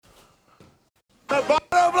The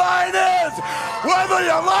bottom line is, whether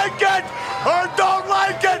you like it or don't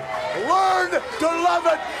like it, learn to love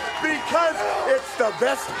it because it's the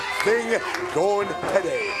best thing going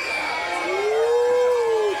today.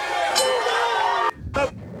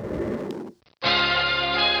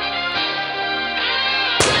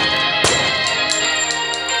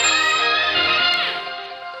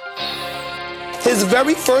 His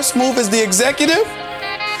very first move as the executive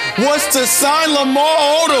was to sign Lamar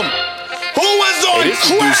Odom, who was on This is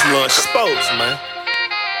Deuce Lunch Sports, man.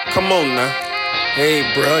 Come on now. Hey,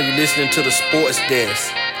 bro, you listening to the Sports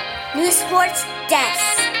Desk. New Sports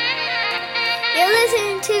Desk. You're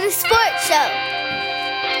listening to the Sports Show.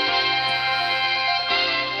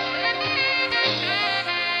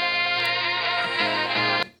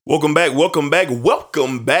 Welcome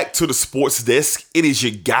back to the Sports Desk. It is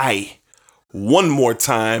your guy, one more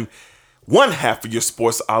time, one half of your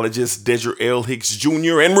sportsologist, Dedrick L. Hicks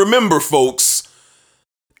Jr. And remember, folks,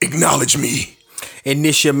 acknowledge me. And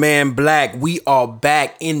this your man Black. We are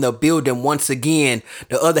back in the building once again.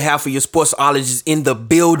 The other half of your sportsologist in the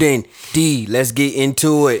building. D, let's get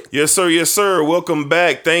into it. Yes, sir. Yes, sir. Welcome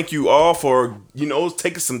back. Thank you all for,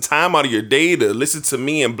 taking some time out of your day to listen to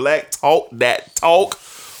me and Black talk that talk.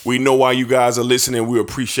 We know why you guys are listening. We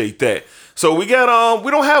appreciate that. So we got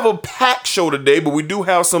we don't have a packed show today, but we do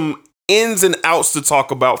have some ins and outs to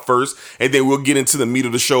talk about first, and then we'll get into the meat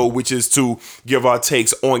of the show, which is to give our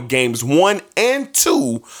takes on games 1 and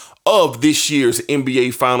 2 of this year's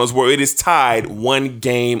NBA Finals, where it is tied 1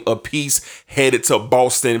 game apiece, headed to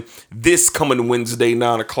Boston this coming Wednesday,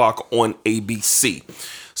 9 o'clock on ABC.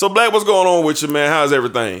 So, Black, what's going on with you, man? How's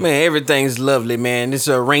everything? Man, everything's lovely, man. It's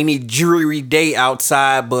a rainy, dreary day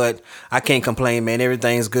outside, but I can't complain, man.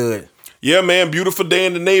 Everything's good. Yeah, man, beautiful day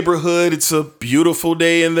in the neighborhood. It's a beautiful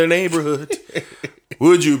day in the neighborhood.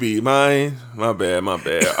 Would you be mine? My bad.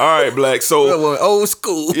 All right, Black. So old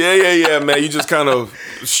school. Yeah, man. You just kind of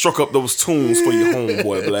struck up those tunes for your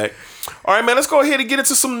homeboy, Black. All right, man. Let's go ahead and get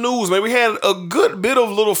into some news, man. We had a good bit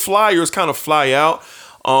of little flyers kind of fly out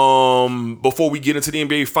before we get into the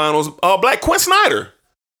NBA Finals. Black, Quinn Snyder,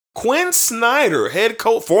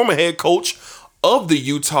 former head coach of the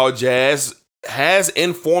Utah Jazz, has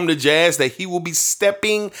informed the Jazz that he will be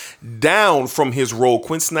stepping down from his role.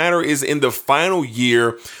 Quinn Snyder is in the final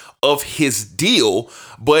year of his deal,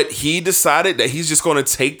 but he decided that he's just going to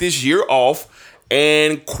take this year off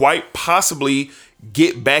and quite possibly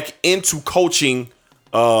get back into coaching.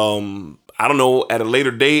 I don't know, at a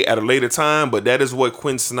later date, at a later time, but that is what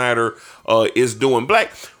Quinn Snyder is doing.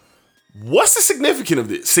 Black, what's the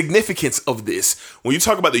significance of this? When you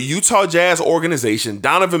talk about the Utah Jazz organization,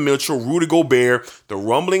 Donovan Mitchell, Rudy Gobert, the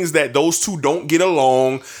rumblings that those two don't get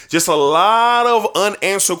along, just a lot of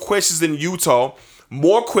unanswered questions in Utah.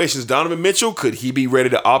 More questions. Donovan Mitchell, could he be ready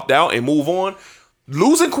to opt out and move on?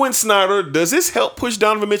 Losing Quinn Snyder, does this help push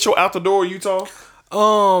Donovan Mitchell out the door, Utah?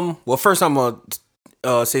 Well, first I'm going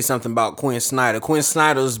to say something about Quinn Snyder. Quinn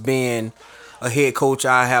Snyder's been a head coach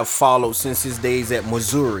I have followed since his days at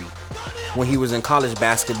Missouri when he was in college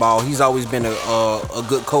basketball. He's always been a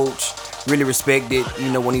good coach, really respected.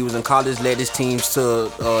 When he was in college, led his teams to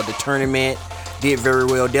the tournament, did very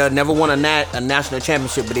well. They never won a national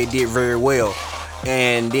championship, but they did very well.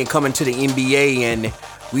 And then coming to the NBA, and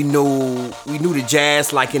we knew the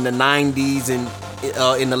Jazz like in the 90s and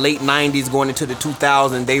in the late 90s going into the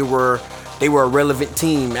 2000s, they were a relevant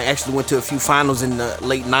team. I actually went to a few finals in the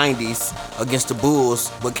late 90s against the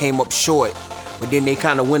Bulls, but came up short. But then they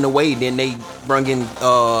kind of went away. Then they brought in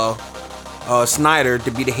Snyder to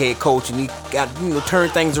be the head coach, and he got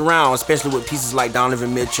turned things around, especially with pieces like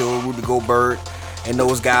Donovan Mitchell, Rudy Gobert, and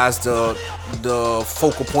those guys, the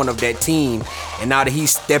focal point of that team. And now that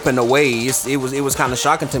he's stepping away, it was kind of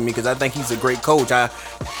shocking to me because I think he's a great coach.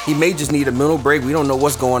 He may just need a mental break. We don't know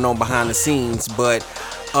what's going on behind the scenes, but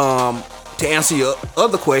to answer your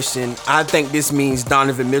other question, I think this means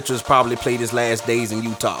Donovan Mitchell's probably played his last days in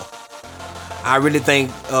Utah. I really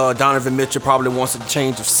think Donovan Mitchell probably wants a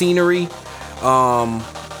change of scenery.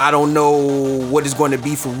 I don't know what it's going to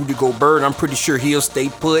be for Rudy Gobert. I'm pretty sure he'll stay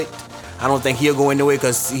put. I don't think he'll go anywhere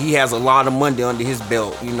because he has a lot of money under his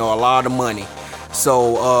belt, a lot of money.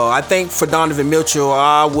 So I think for Donovan Mitchell,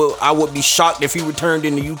 I would be shocked if he returned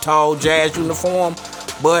in the Utah Jazz uniform.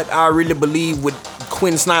 But I really believe with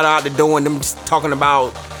Quinn Snyder out the door and them talking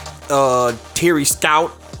about Terry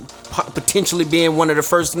Stout potentially being one of the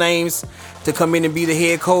first names to come in and be the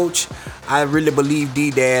head coach, I really believe,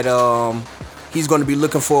 D, that he's going to be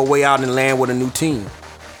looking for a way out and land with a new team.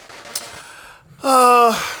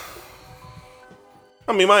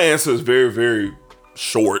 My answer is very, very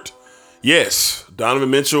short. Yes, Donovan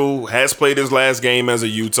Mitchell has played his last game as a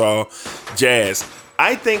Utah Jazz.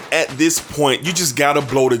 I think at this point, you just got to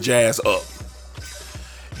blow the Jazz up.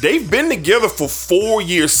 They've been together for 4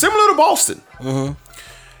 years, similar to Boston. Mm-hmm.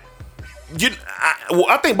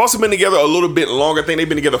 I think Boston been together a little bit longer. I think they've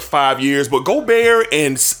been together 5 years. But Gobert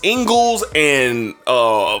and Ingles and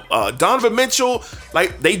Donovan Mitchell,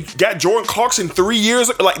 like they got Jordan Clarkson 3 years.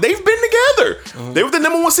 Like they've been together. Mm-hmm. They were the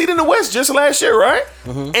number 1 seed in the West just last year, right?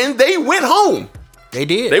 Mm-hmm. And they went home. They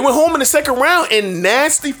did. They went home in the second round in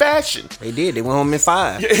nasty fashion. They did. They went home in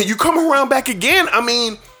 5. Yeah, you come around back again. I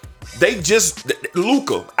mean, they just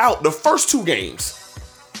Luka out the first 2 games.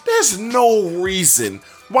 There's no reason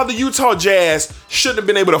why the Utah Jazz shouldn't have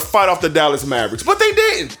been able to fight off the Dallas Mavericks, but they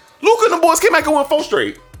didn't. Luka and the boys came back and won 4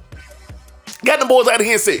 straight. Got the boys out of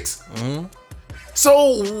here in 6. Mm-hmm.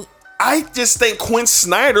 So I just think Quinn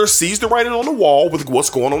Snyder sees the writing on the wall with what's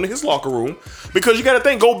going on in his locker room, because you got to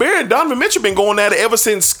think Gobert and Donovan Mitchell been going at it ever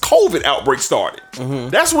since COVID outbreak started.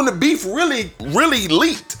 Mm-hmm. That's when the beef really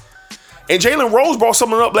leaked. And Jalen Rose brought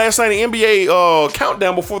something up last night in the NBA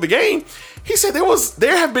countdown before the game. He said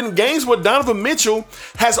there have been games where Donovan Mitchell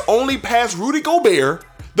has only passed Rudy Gobert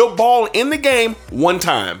the ball in the game 1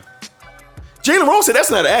 time. Jalen Rose said that's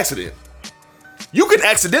not an accident. You can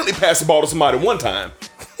accidentally pass the ball to somebody 1 time.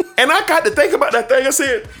 And I got to think about that thing. I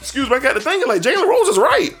said, I got to thinking like Jalen Rose is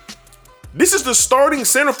right. This is the starting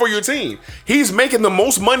center for your team. He's making the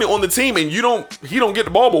most money on the team, and he don't get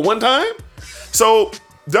the ball but 1 time. So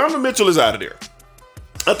Donovan Mitchell is out of there.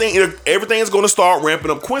 I think everything is going to start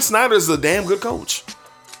ramping up. Quinn Snyder is a damn good coach.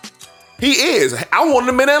 He is. I wanted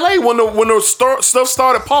him in LA when the stuff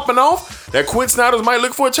started popping off that Quinn Snyder might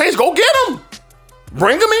look for a change. Go get him.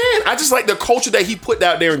 Bring him in. I just like the culture that he put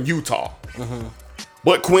out there in Utah. Mm-hmm.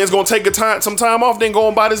 But Quinn's going to take some time off, then go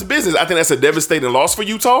about his business. I think that's a devastating loss for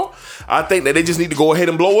Utah. I think that they just need to go ahead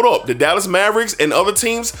and blow it up. The Dallas Mavericks and other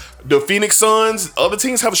teams, the Phoenix Suns, other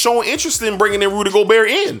teams have shown interest in bringing in Rudy Gobert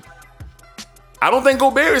in. I don't think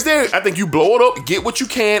Gobert is there. I think you blow it up, get what you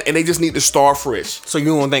can, and they just need to start fresh. So you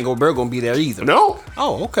don't think Gobert going to be there either? No.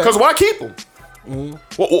 Oh, okay. Because why keep him?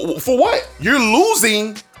 Mm-hmm. For what? You're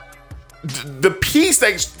losing the piece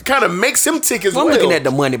that kind of makes him tick as well. I'm looking at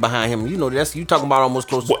the money behind him. You know, you talking about almost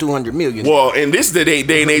close to $200 million. Well, in this day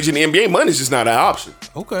and age in the NBA, money is just not an option.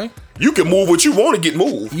 Okay. You can move what you want to get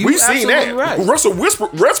moved. We've seen that. Right. Russell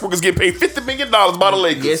Westbrook is getting paid $50 million by the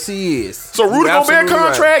Lakers. Yes, he is. So Rudy Gobert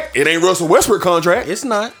contract, It ain't Russell Westbrook contract. It's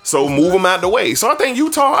not. So move him out the way. So I think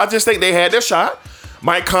Utah, I just think they had their shot.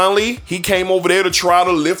 Mike Conley, he came over there to try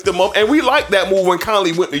to lift them up. And we liked that move when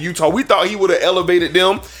Conley went to Utah. We thought he would have elevated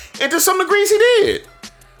them. And to some degrees he did.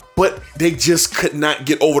 But they just could not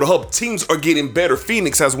get over the hump. Teams are getting better.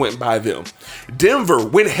 Phoenix has went by them. Denver,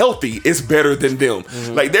 when healthy, is better than them.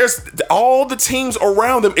 Mm-hmm. Like there's all the teams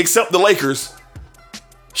around them except the Lakers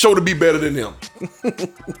show to be better than them.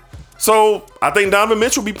 So I think Donovan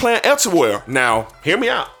Mitchell will be playing elsewhere. Now, hear me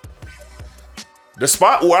out. The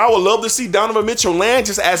spot where I would love to see Donovan Mitchell land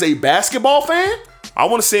just as a basketball fan, I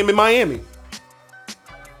want to see him in Miami.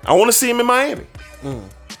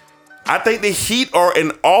 I think the Heat are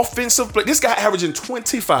an offensive play. This guy averaging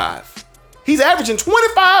 25. He's averaging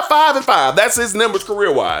 25, 5, and 5. That's his numbers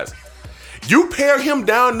career-wise. You pair him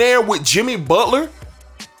down there with Jimmy Butler,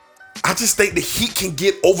 I just think the Heat can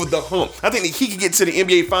get over the hump. I think the Heat can get to the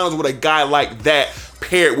NBA Finals with a guy like that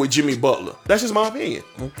paired with Jimmy Butler. That's just my opinion.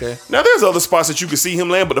 Okay. Now, there's other spots that you can see him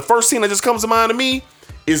land, but the first team that just comes to mind to me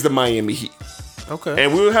is the Miami Heat. Okay.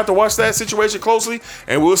 And we'll have to watch that situation closely,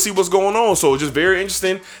 and we'll see what's going on. So it's just very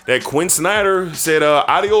interesting that Quinn Snyder said,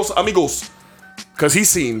 adios, amigos, because he's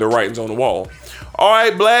seen the writings on the wall. All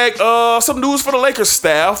right, Black, some news for the Lakers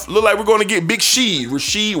staff. Look like we're going to get Big Sheed.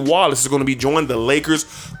 Rasheed Wallace is going to be joining the Lakers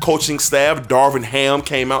coaching staff. Darvin Ham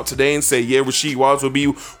came out today and said, yeah, Rasheed Wallace will be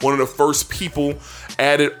one of the first people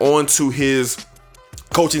added onto his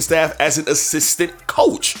coaching staff as an assistant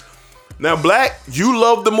coach. Now, Black, you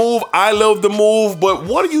love the move. I love the move. But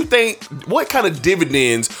what do you think? What kind of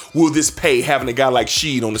dividends will this pay having a guy like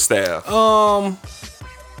Sheed on the staff?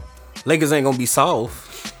 Lakers ain't going to be soft.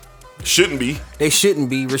 Shouldn't be. They shouldn't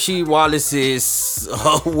be. Rasheed Wallace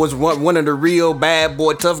was one of the real bad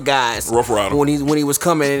boy tough guys. Rough rider. When he was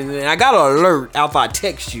coming. And I got an alert after I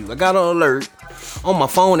text you. I got an alert on my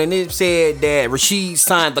phone, and it said that Rasheed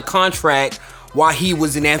signed the contract while he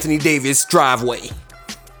was in Anthony Davis' driveway.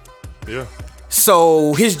 Yeah.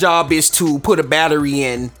 So his job is to put a battery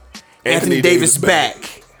in Anthony Davis'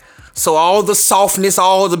 back. So all the softness,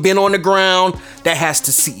 all the been on the ground, that has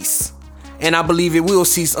to cease. And I believe it will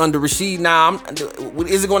cease under Rasheed. Now,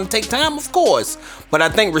 is it going to take time? Of course. But I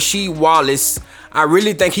think Rasheed Wallace, I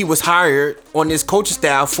really think he was hired on this coaching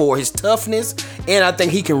staff for his toughness, and I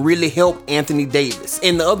think he can really help Anthony Davis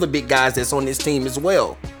and the other big guys that's on this team as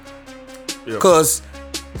well. Because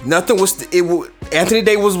nothing was Anthony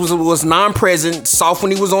Davis was non-present, soft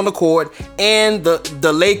when he was on the court, and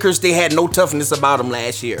the Lakers, they had no toughness about them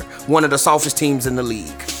last year. One of the softest teams in the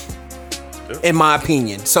league, in my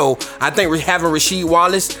opinion. So I think having Rasheed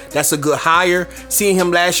Wallace, that's a good hire. Seeing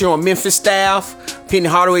him last year on Memphis staff, Penny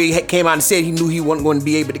Hardaway came out and said he knew he wasn't going to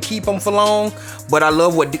be able to keep him for long. But I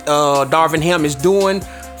love what Darvin Ham is doing.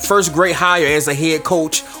 First great hire as a head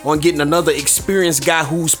coach on getting another experienced guy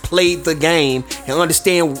who's played the game and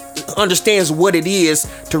understands what it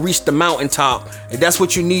is to reach the mountaintop. And that's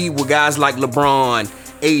what you need with guys like LeBron,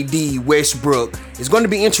 AD, Westbrook. It's going to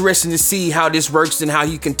be interesting to see how this works and how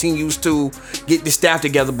he continues to get the staff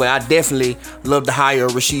together. But I definitely love the hire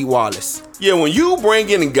of Rasheed Wallace. Yeah, when you bring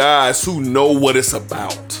in guys who know what it's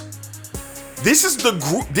about, this is the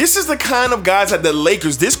group. This is the kind of guys that the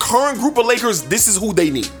Lakers, this current group of Lakers, this is who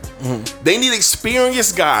they need. Mm-hmm. They need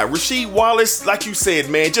experienced guy. Rasheed Wallace, like you said,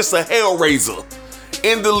 man, just a hellraiser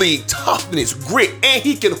in the league. Toughness, grit, and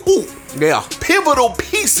he can hoop. Yeah. Pivotal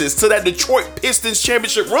pieces to that Detroit Pistons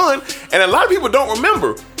championship run. And a lot of people don't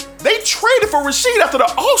remember, they traded for Rasheed after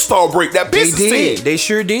the All-Star break. That Pistons team. They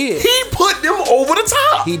sure did. He put them over the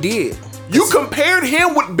top. He did. You compared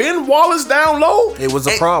him with Ben Wallace down low. It was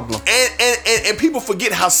a problem. And people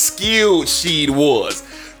forget how skilled Sheed was.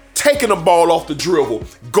 Taking the ball off the dribble,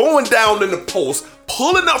 going down in the post,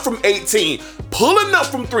 pulling up from 18, pulling up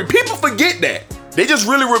from 3. People forget that. They just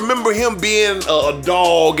really remember him being a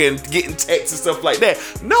dog and getting texts and stuff like that.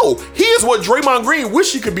 No, he is what Draymond Green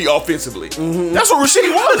wish he could be offensively. Mm-hmm. That's what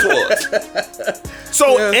Rasheed Wallace was.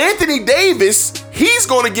 So Anthony Davis, he's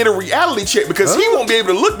going to get a reality check because he won't be able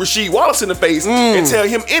to look Rasheed Wallace in the face and tell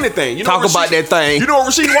him anything. You know Talk about that thing. You know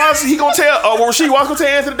what Rasheed Wallace, he gonna tell, what Rasheed Wallace gonna tell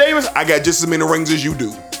Anthony Davis? I got just as many rings as you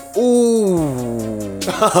do. Ooh.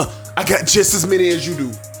 I got just as many as you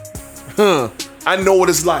do. I know what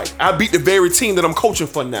it's like. I beat the very team that I'm coaching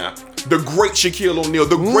for now. The great Shaquille O'Neal,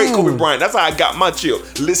 the great Kobe Bryant. That's how I got my chip.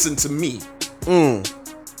 Listen to me.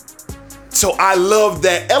 So I love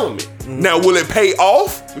that element. Now, will it pay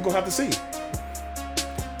off? We're going to have to see.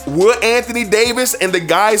 Will Anthony Davis and the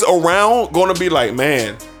guys around going to be like,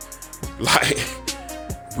 man, like,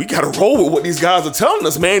 we got to roll with what these guys are telling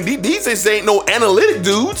us, man. These ain't no analytic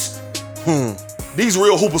dudes. These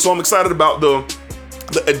real hoopers. So I'm excited about the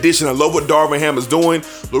addition. I love what Darvin Ham is doing.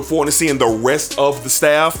 Look forward to seeing the rest of the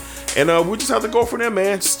staff. And we just have to go from there,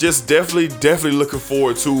 man. Just definitely looking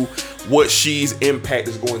forward to what Sheed's impact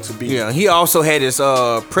is going to be. Yeah, he also had his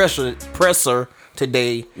presser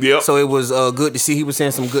today. Yep. So it was good to see. He was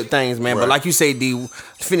saying some good things, man. Right. But like you say, D,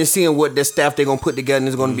 finish seeing what the staff they're going to put together, and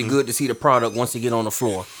it's going to be good to see the product once they get on the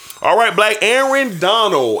floor. All right, Black. Aaron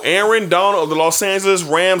Donald of the Los Angeles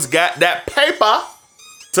Rams got that paper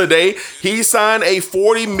today. He signed a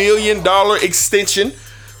 $40 million extension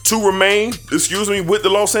to remain, with the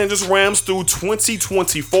Los Angeles Rams through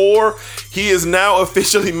 2024. He is now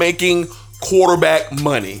officially making quarterback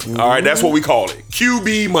money. All right, that's what we call it.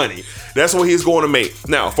 QB money. That's what he's going to make.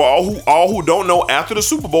 Now, for all who don't know, after the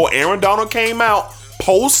Super Bowl, Aaron Donald came out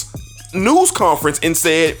post news conference and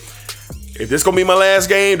said, if this is going to be my last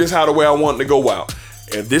game, this is how the way I want to go out.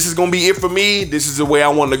 If this is going to be it for me, this is the way I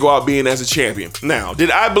want to go out being as a champion. Now,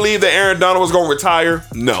 did I believe that Aaron Donald was going to retire?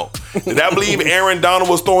 No. Did I believe Aaron Donald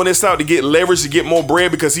was throwing this out to get leverage, to get more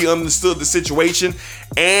bread because he understood the situation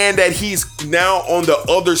and that he's now on the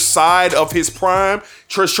other side of his prime,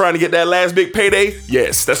 just trying to get that last big payday?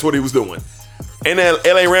 Yes, that's what he was doing. And then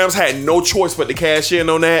LA Rams had no choice but to cash in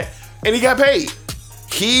on that, and he got paid.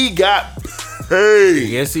 He got paid.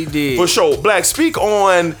 Yes, he did. For sure. Black, speak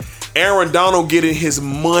on Aaron Donald getting his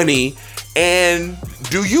money, and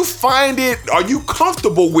are you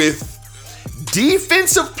comfortable with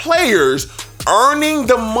defensive players earning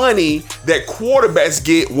the money that quarterbacks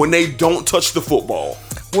get when they don't touch the football?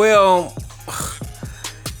 Well,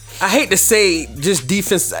 I hate to say just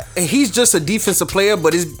defense. He's just a defensive player,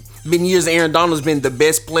 but it's been years Aaron Donald's been the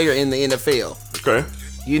best player in the NFL. Okay.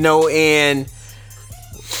 You know, and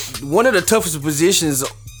one of the toughest positions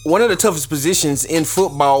in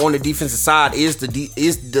football on the defensive side is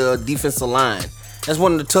the defensive line. That's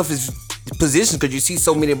one of the toughest positions because you see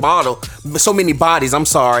so many bodies. I'm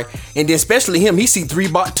sorry, and then especially him, he see three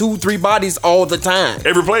bodies all the time.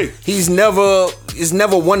 Every play. It's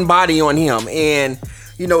never one body on him, and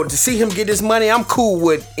you know, to see him get his money, I'm cool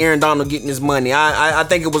with Aaron Donald getting his money. I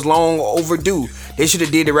think it was long overdue They should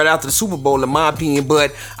have did it right after the Super Bowl, in my opinion.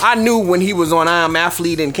 But I knew when he was on I Am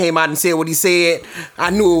Athlete and came out and said what he said,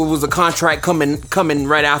 I knew it was a contract coming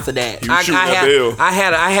right after that. I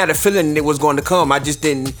had a feeling it was going to come. I just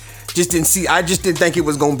didn't think it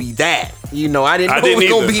was gonna be that. You know, I didn't know it was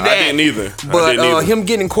gonna be that. I didn't either. But him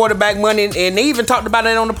getting quarterback money, and they even talked about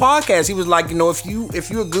it on the podcast. He was like, you know, if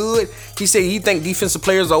you're good, he said he think defensive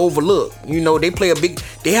players are overlooked. You know, they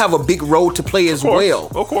have a big role to play as well.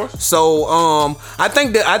 Of course. So I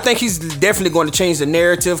think he's definitely going to change the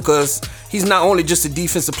narrative, because he's not only just a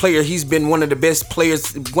defensive player, he's been one of the best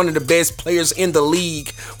players in the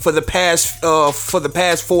league for the past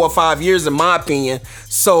 4 or 5 years, in my opinion.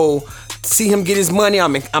 So see him get his money,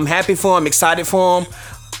 I'm happy for him, excited for him.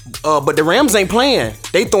 But the Rams ain't playing.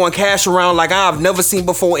 They throwing cash around like I've never seen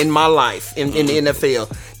before in my life in the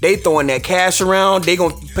NFL. They throwing that cash around. They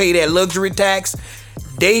gonna pay that luxury tax.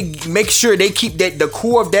 They make sure they keep the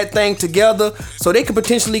core of that thing together so they could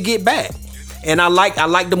potentially get back. And I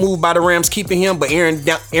like the move by the Rams keeping him, but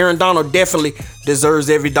Aaron Donald definitely deserves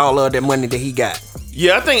every dollar of that money that he got.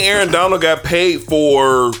 Yeah, I think Aaron Donald got paid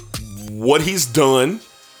for what he's done.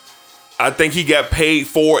 I think he got paid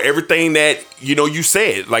for everything that, you know, you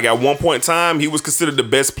said. Like, at one point in time, he was considered the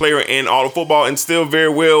best player in all of football, and still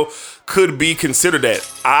very well could be considered that.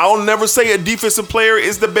 I'll never say a defensive player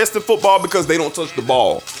is the best in football because they don't touch the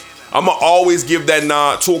ball. I'm going to always give that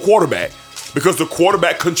nod to a quarterback, because the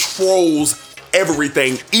quarterback controls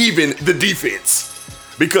everything, even the defense.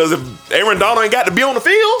 Because if Aaron Donald ain't got to be on the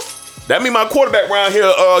field, that mean my quarterback around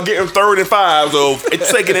here getting 3rd and 5s or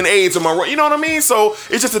 2nd and 8s of my run. You know what I mean? So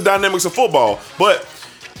it's just the dynamics of football. But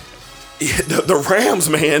the Rams,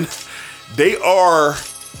 man, they are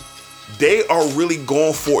really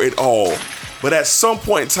going for it all. But at some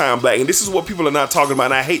point in time, Black, and this is what people are not talking about,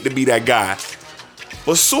 and I hate to be that guy,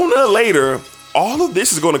 but sooner or later, all of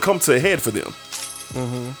this is going to come to a head for them.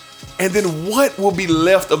 Mm-hmm. And then what will be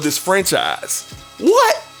left of this franchise?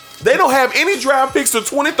 What? They don't have any draft picks to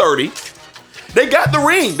 2030. They got the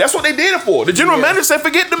ring. That's what they did it for. The general manager said,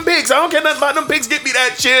 forget them picks. I don't care nothing about them picks. Get me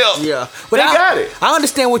that chip. Yeah. But they got it. I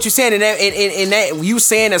understand what you're saying. And that you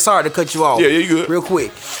saying that's hard to cut you off. Yeah, you good. Real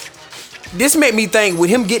quick. This made me think,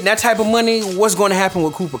 with him getting that type of money, what's going to happen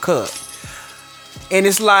with Cooper Kupp? And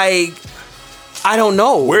it's like, I don't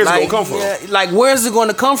know. Where's it going to come from? Where's it going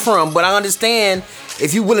to come from? But I understand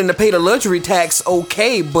if you're willing to pay the luxury tax,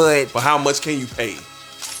 okay, but how much can you pay?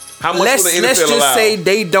 How much let's will the NFL just allow? say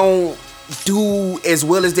they don't do as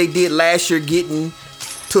well as they did last year, getting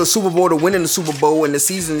to a Super Bowl, to winning the Super Bowl, and the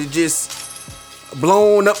season is just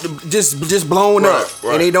blown up, just blown up,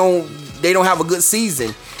 right. And they don't have a good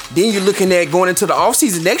season. Then you're looking at going into the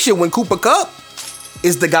offseason next year when Cooper Kupp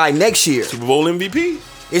is the guy next year. Super Bowl MVP.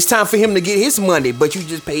 It's time for him to get his money, but you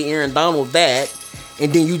just pay Aaron Donald that,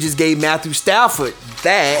 and then you just gave Matthew Stafford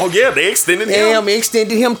that. Oh yeah, they extended him.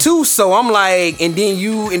 Extended him too. So I'm like, and then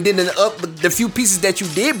the few pieces that you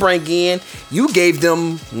did bring in, you gave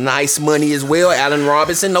them nice money as well. Allen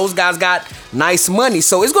Robinson, those guys got nice money.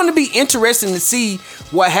 So it's going to be interesting to see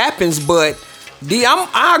what happens. But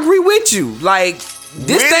I agree with you. Like,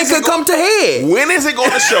 this thing could come to head. When is it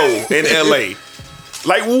going to show in LA?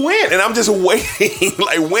 Like, when? And I'm just waiting.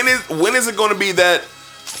 Like, when is it going to be that?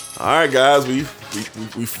 All right, guys, we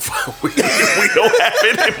don't have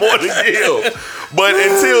any more to give. But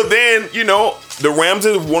until then, you know, the Rams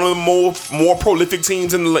are one of the more prolific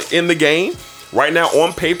teams in the game. Right now,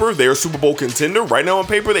 on paper, they're a Super Bowl contender. Right now, on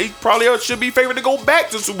paper, they probably should be favored to go back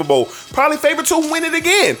to Super Bowl. Probably favored to win it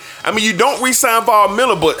again. I mean, you don't re-sign Von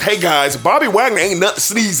Miller, but hey, guys, Bobby Wagner ain't nothing to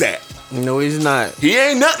sneeze at. No, he's not. He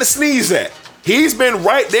ain't nothing to sneeze at. He's been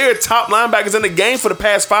right there, top linebackers in the game for the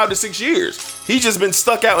past 5 to 6 years. He's just been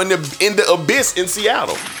stuck out in the abyss in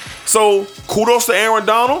Seattle. So kudos to Aaron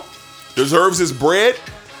Donald. Deserves his bread.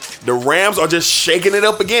 The Rams are just shaking it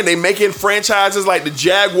up again. They making franchises like the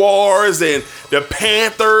Jaguars and the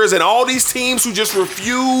Panthers and all these teams who just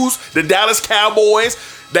refuse, the Dallas Cowboys,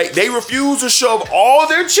 they refuse to shove all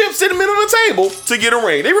their chips in the middle of the table to get a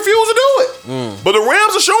ring. They refuse to do it. But the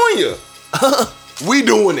Rams are showing you, we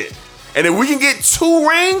doing it. And if we can get 2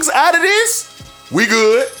 rings out of this, we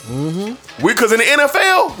good. Mm-hmm. Because in the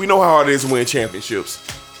NFL, we know how hard it is to win championships.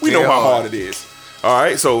 We know how hard it is. All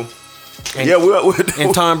right, so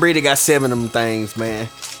and Tom Brady got 7 of them things, man.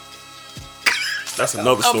 That's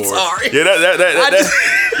another story. I'm sorry.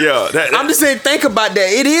 Yeah, I'm just saying, think about that.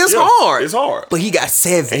 It is hard. It's hard. But he got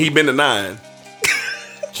 7. And he been to 9.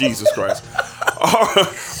 Jesus Christ.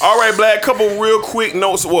 All right, Black, couple real quick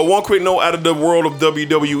notes. Well, one quick note out of the world of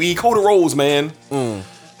WWE. Cody Rhodes, man.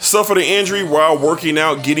 Suffered an injury while working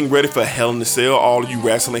out, getting ready for Hell in a Cell. All of you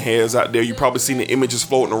wrestling heads out there, you probably seen the images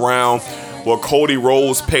floating around Well, Cody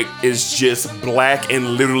Rhodes' pec is just black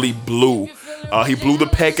and literally blue. He blew the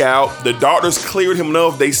pec out. The doctors cleared him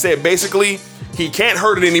enough. They said basically he can't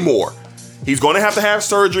hurt it anymore. He's going to have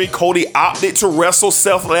surgery. Cody opted to wrestle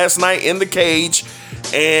Seth last night in the cage.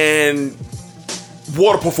 And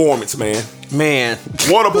what a performance, man.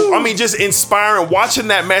 Just inspiring. Watching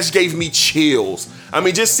that match gave me chills. I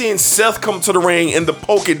mean, just seeing Seth come to the ring in the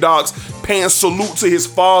polka dots, paying salute to his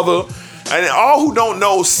father. And all who don't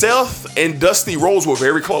know, Seth and Dusty Rhodes were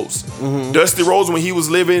very close. Mm-hmm. Dusty Rhodes, when he was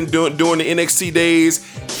living during the NXT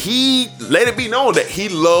days, he let it be known that he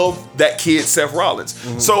loved that kid, Seth Rollins.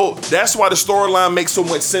 Mm-hmm. So that's why the storyline makes so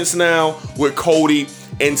much sense now with Cody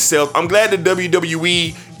and Seth. I'm glad the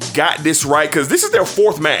WWE got this right, because this is their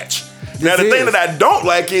fourth match. Now, the thing that I don't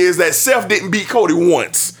like is that Seth didn't beat Cody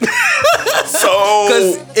once. So,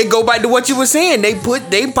 because it go back to what you were saying.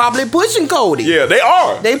 They probably pushing Cody. Yeah, they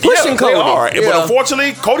are. They pushing Cody. They are. Yeah. But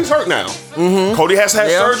unfortunately, Cody's hurt now. Mm-hmm. Cody has to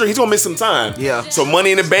have surgery. He's going to miss some time. Yeah. So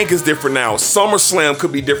Money in the Bank is different now. SummerSlam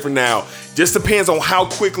could be different now. Just depends on how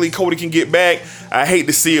quickly Cody can get back. I hate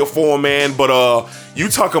to see it for him, man. But you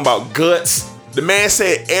talking about guts. The man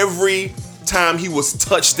said every time he was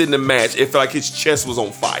touched in the match, it felt like his chest was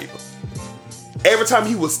on fire. Every time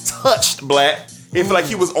he was touched, Black, it felt like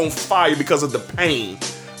he was on fire because of the pain.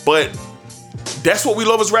 But that's what we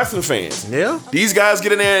love as wrestling fans. Yeah. These guys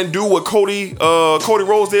get in there and do what Cody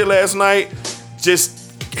Rhodes did last night.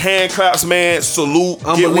 Just hand claps, man. Salute.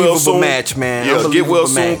 Unbelievable get well soon. Match, man. Yeah, get well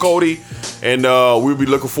soon, match. Cody. And we'll be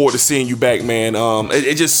looking forward to seeing you back, man.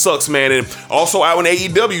 It just sucks, man. And also out in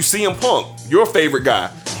AEW, CM Punk, your favorite guy,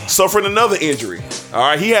 suffering another injury. All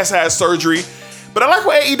right, he has had surgery. But I like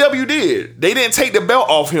what AEW did. They didn't take the belt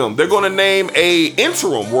off him. They're going to name a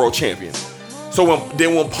interim world champion. So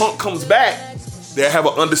when Punk comes back, they'll have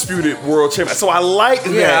an undisputed world champion. So I like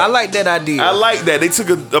that. Yeah, I like that idea. I like that. They took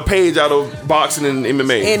a page out of boxing and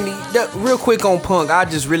MMA. And real quick on Punk, I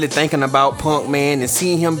just really thinking about Punk, man, and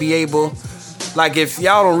seeing him be able, like, if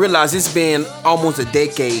y'all don't realize, it's been almost a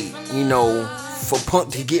decade, for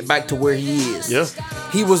Punk to get back to where he is. Yeah.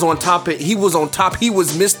 He was on top. He was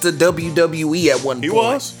Mr. WWE at one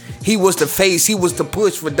point. He was the face. He was the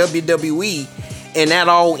push for WWE. And that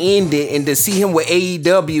all ended. And to see him with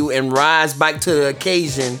AEW and rise back to the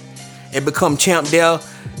occasion and become champ there,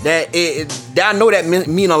 I know that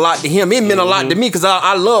mean a lot to him. It meant a lot to me because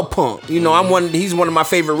I love Punk. He's one of my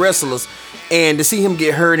favorite wrestlers. And to see him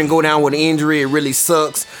get hurt and go down with an injury, it really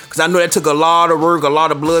sucks. Because I know that took a lot of work, a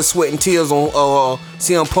lot of blood, sweat, and tears on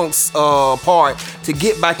CM Punk's part to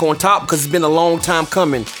get back on top, because it's been a long time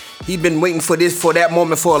coming. He's been waiting for that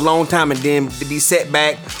moment for a long time, and then to be set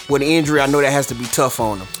back with an injury, I know that has to be tough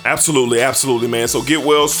on him. Absolutely, man. So get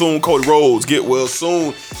well soon, Cody Rhodes. Get well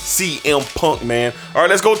soon, CM Punk, man. All right,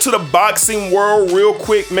 let's go to the boxing world real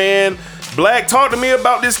quick, man. Black, talk to me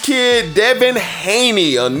about this kid, Devin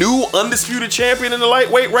Haney, a new undisputed champion in the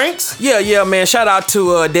lightweight ranks. Yeah, man. Shout out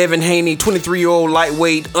to Devin Haney, 23-year-old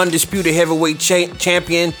lightweight, undisputed heavyweight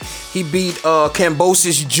champion. He beat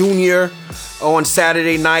Kambosos Jr. on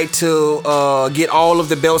Saturday night to get all of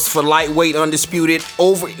the belts for lightweight undisputed.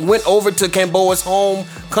 Went over to Kambosos' home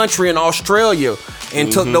country in Australia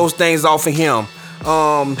and took those things off of him.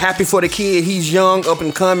 Happy for the kid. He's young, up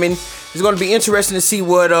and coming. It's going to be interesting to see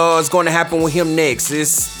what is going to happen with him next.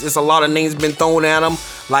 There's a lot of names been thrown at him,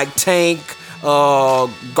 like Tank,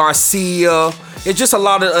 Garcia. It's just a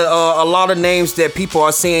lot of names that people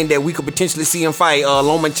are saying that we could potentially see him fight.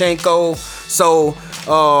 Lomachenko. So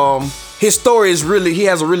his story is he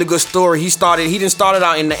has a really good story. He didn't start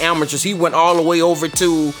out in the amateurs. He went all the way over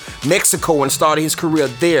to Mexico and started his career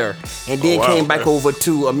there, and then came back over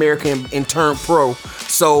to America and turned pro.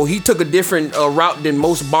 So he took a different route than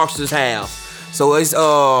most boxers have. So it's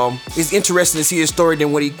interesting to see his story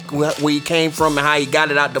than where he came from and how he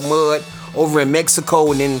got it out the mud over in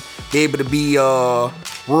Mexico, and then be able to be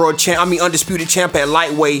undisputed champ at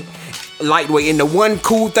lightweight. And the one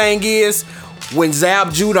cool thing is, when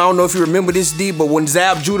Zab Judah, I don't know if you remember this, D, but when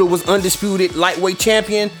Zab Judah was undisputed lightweight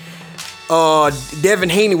champion, Devin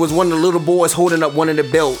Haney was one of the little boys holding up one of the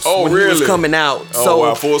belts when he was coming out.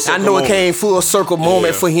 Full circle I know moment. It came full circle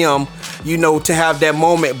moment for him, to have that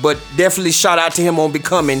moment. But definitely shout out to him on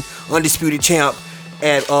becoming undisputed champ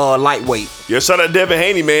at lightweight. Yeah, shout out to Devin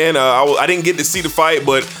Haney, man. I didn't get to see the fight,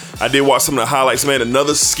 but I did watch some of the highlights, man.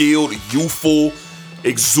 Another skilled, youthful,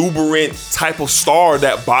 exuberant type of star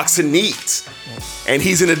that boxing needs. And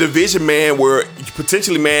he's in a division, man, where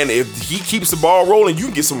potentially, man, if he keeps the ball rolling, you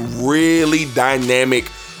can get some really dynamic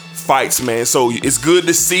fights, man. So it's good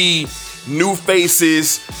to see new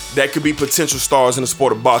faces that could be potential stars in the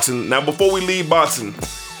sport of boxing. Now, before we leave boxing,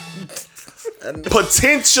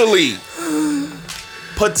 potentially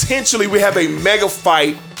potentially we have a mega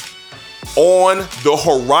fight on the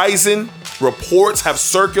horizon. Reports have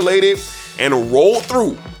circulated and rolled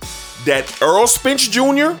through that Errol Spence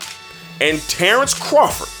Jr. and Terrence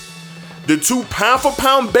Crawford, the 2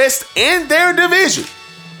 pound-for-pound best in their division,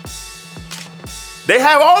 they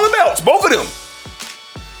have all the belts, both of them,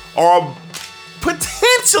 are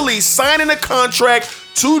potentially signing a contract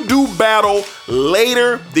to do battle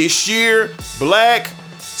later this year. Black,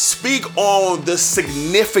 speak on the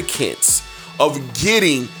significance of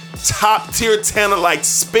getting top-tier talent like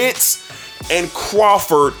Spence and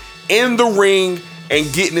Crawford in the ring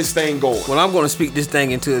and getting this thing going. Well, I'm going to speak this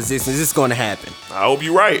thing into existence. It's going to happen. I hope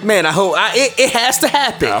you're right. Man, I hope it has to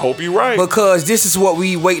happen. I hope you're right. Because this is what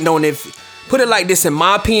we waiting on. If put it like this, in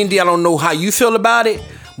my opinion, D, I don't know how you feel about it,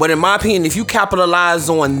 but in my opinion, if you capitalize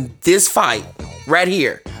on this fight right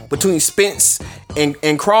here between Spence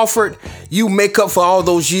and Crawford, you make up for all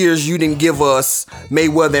those years you didn't give us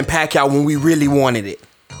Mayweather and Pacquiao when we really wanted it.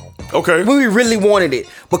 Okay. When we really wanted it.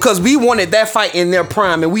 Because we wanted that fight in their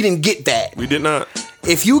prime and we didn't get that. We did not.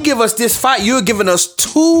 If you give us this fight, you're giving us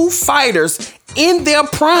 2 fighters in their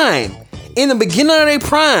prime, in the beginning of their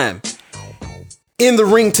prime, in the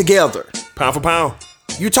ring together. Pound for pound.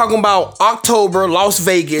 You're talking about October, Las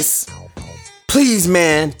Vegas. Please,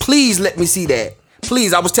 man, please let me see that.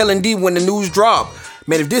 Please, I was telling D when the news dropped,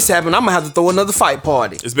 man, if this happened, I'm gonna have to throw another fight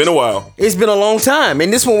party. It's been a while. It's been a long time,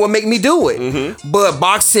 and this one will make me do it. But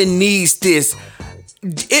boxing needs this.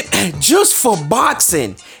 It just for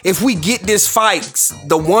boxing. If we get this fight,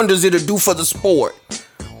 the wonders it'll do for the sport.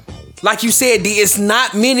 Like you said, D, it's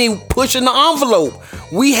not many pushing the envelope.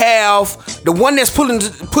 We have the one that's pushing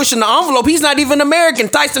the envelope. He's not even American.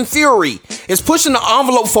 Tyson Fury is pushing the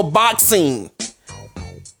envelope for boxing.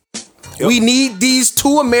 Yep. We need these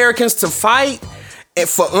 2 Americans to fight. And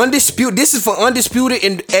for undisputed, this is for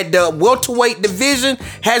undisputed at the welterweight division.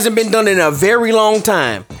 Hasn't been done in a very long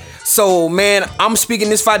time. So, man, I'm speaking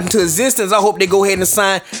this fight into existence. I hope they go ahead and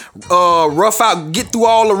sign, rough out, get through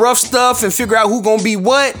all the rough stuff and figure out who gonna be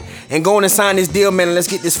what, and go on and sign this deal, man. And let's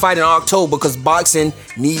get this fight in October because boxing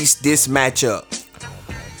needs this matchup.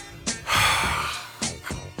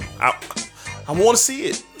 I want to see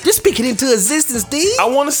it. Just speaking into existence, D. I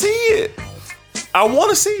want to see it. I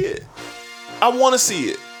want to see it. I want to see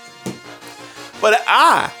it. But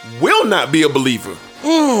I will not be a believer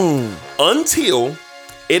until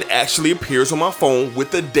it actually appears on my phone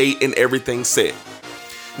with the date and everything set.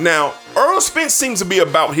 Now, Errol Spence seems to be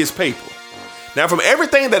about his paper. Now, from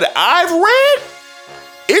everything that I've read,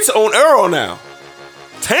 it's on Errol now.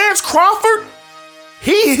 Terrence Crawford,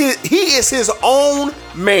 he is his own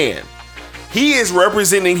man. He is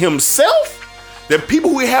representing himself. The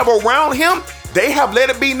people who have around him, they have let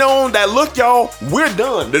it be known that, look, y'all, we're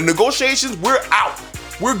done. The negotiations, we're out.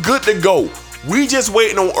 We're good to go. We just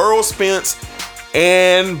waiting on Errol Spence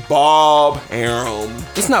and Bob Arum.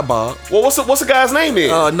 It's not Bob. Well, what's the guy's name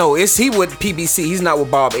is? No, it's he with PBC. He's not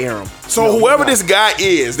with Bob Arum. So no, whoever this guy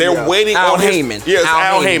is, they're waiting Al on Heyman. Yes,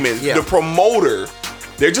 Al Heyman, the promoter.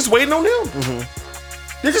 They're just waiting on him.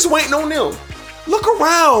 They're just waiting on them. Look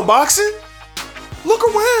around, boxing. Look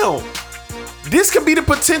around. This could be the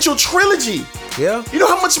potential trilogy. Yeah. You know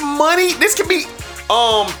how much money this could be?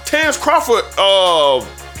 Terrence Crawford,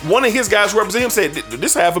 one of his guys who represent him said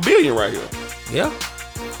this $500 million right here. Yeah.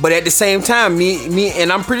 But at the same time, me,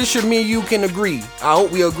 and I'm pretty sure me and you can agree. I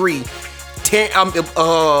hope we agree.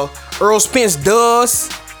 Errol Spence does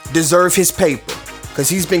deserve his paper because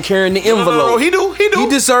he's been carrying the envelope. No, he do. He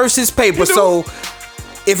deserves his paper. So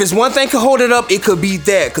if it's one thing could hold it up, it could be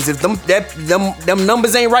that. Because if them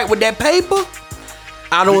numbers ain't right with that paper,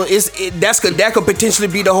 I don't. That could potentially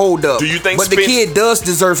be the hold up. Do you think? But the kid does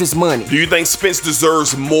deserve his money. Do you think Spence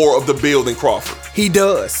deserves more of the bill than Crawford? He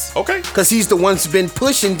does. Okay. Because he's the one who's been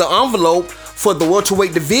pushing the envelope for the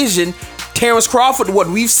welterweight division. Terrence Crawford, what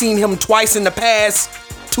we've seen him twice in the past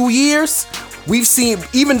 2 years. We've seen,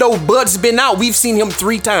 even though Bud's been out, we've seen him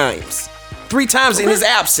 3 times. 3 times in his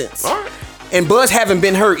absence. All right. And Bud's haven't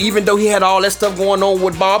been hurt, even though he had all that stuff going on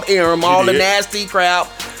with Bob Arum, all the nasty crap.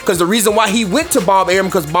 Because the reason why he went to Bob Arum,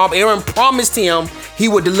 because Bob Arum promised him he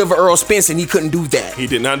would deliver Errol Spence, and he couldn't do that. He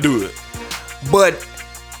did not do it. But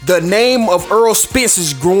the name of Errol Spence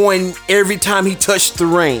is growing every time he touched the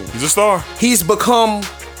ring. He's a star. He's become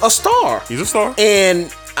a star. He's a star.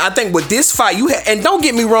 And I think with this fight, and don't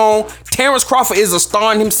get me wrong, Terrence Crawford is a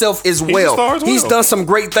star in himself as well. He's a star as well. He's done some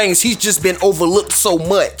great things. He's just been overlooked so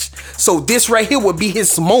much. So this right here would be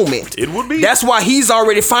his moment. It would be. That's why he's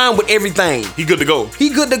already fine with everything. He good to go. He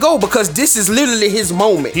good to go because this is literally his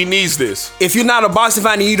moment. He needs this. If you're not a boxing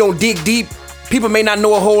fan and you don't dig deep, people may not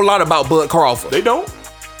know a whole lot about Bud Crawford. They don't.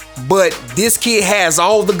 but this kid has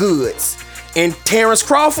all the goods. And Terrence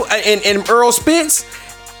Crawford and Earl Spence,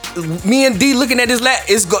 me and D looking at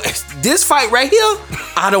this fight right here,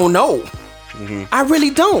 I don't know. I really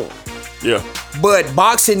don't. Yeah. But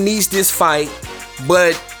boxing needs this fight.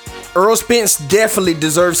 But Earl Spence definitely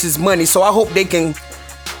deserves his money. So I hope they can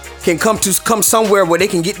come somewhere where they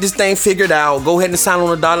can get this thing figured out. Go ahead and sign on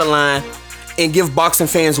the dotted line and give boxing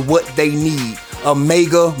fans what they need. A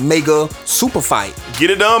mega super fight.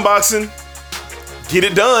 Get it done, boxing. Get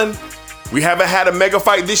it done. We haven't had a mega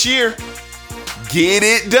fight this year. Get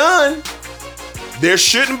it done. There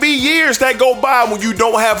shouldn't be years that go by when you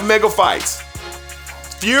don't have mega fights.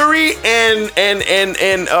 Fury and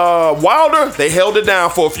Wilder, they held it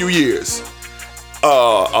down for a few years.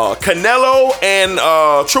 Canelo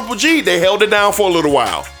and Triple G, they held it down for a little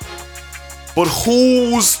while. But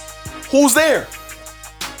who's there?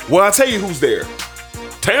 Well, I'll tell you who's there.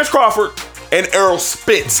 Terrence Crawford and Earl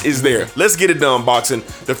Spence is there. Let's get it done, boxing.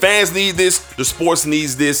 The fans need this. The sports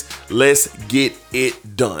needs this. Let's get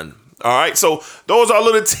it done. All right, so those are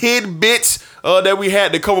little tidbits that we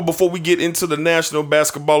had to cover before we get into the National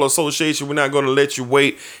Basketball Association. We're not going to let you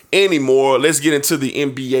wait anymore. Let's get into the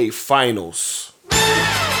NBA Finals.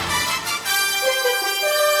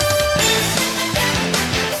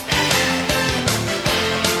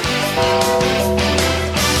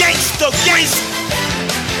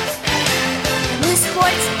 New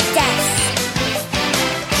Sports Desk.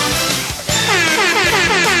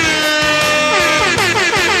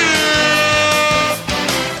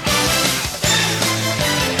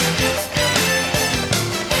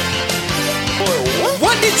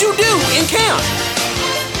 What did you do in camp?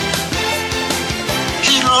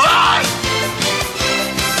 He lied.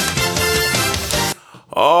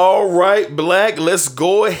 All right, Black, let's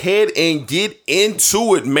go ahead and get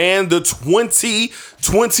into it, man. The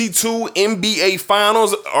 2022 NBA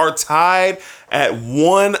Finals are tied at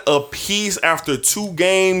 1 apiece after 2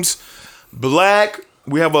 games. Black,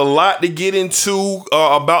 we have a lot to get into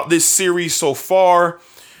about this series so far.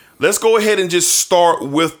 Let's go ahead and just start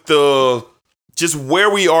with just where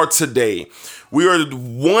we are today. We are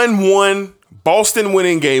 1-1, Boston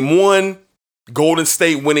winning game 1. Golden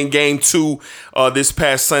State winning game 2 this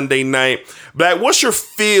past Sunday night. Black, what's your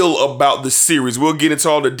feel about the series? We'll get into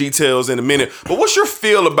all the details in a minute, but what's your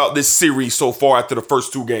feel about this series so far after the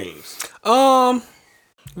first 2 games?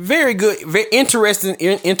 Very good, very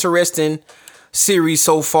interesting series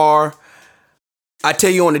so far. I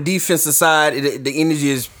tell you, on the defensive side, the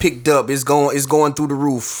energy is picked up. It's going through the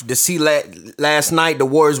roof. To see last night, the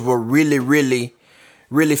Warriors were really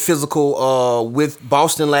physical with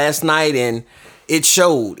Boston last night, and it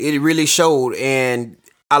showed. It really showed, and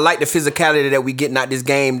I like the physicality that we getting out this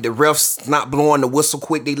game. The refs not blowing the whistle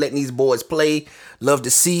quick. They letting these boys play. Love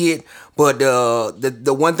to see it. But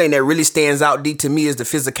the one thing that really stands out, D, to me is the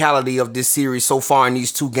physicality of this series so far in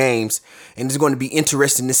these 2 games, and it's going to be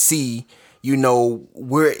interesting to see, you know,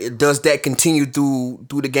 where does that continue through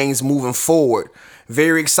the games moving forward.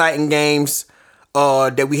 Very exciting games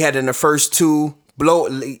that we had in the first 2.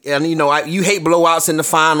 And you know, you hate blowouts in the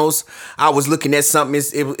finals. I was looking at something.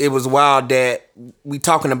 It was wild that we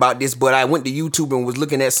talking about this, but I went to YouTube and was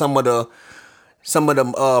looking at some of the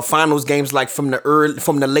finals games, like from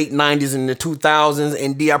the late 90s and the 2000s.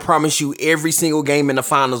 And D, I promise you, every single game in the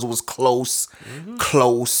finals was close.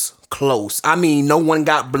 I mean, no one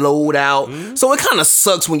got blowed out. So it kind of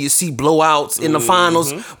sucks when you see blowouts in the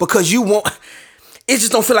finals, because it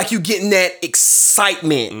just don't feel like you getting that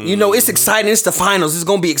excitement. You know, it's exciting. It's the finals. It's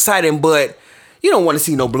gonna be exciting, but you don't want to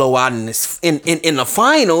see no blowout in this in the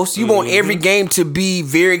finals. You want every game to be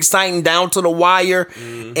very exciting down to the wire,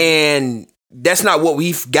 and that's not what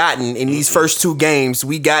we've gotten in these first 2 games.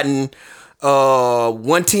 We gotten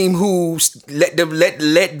one team who let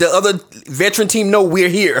the other veteran team know we're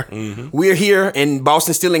here. We're here, and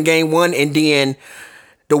Boston still in game 1, and then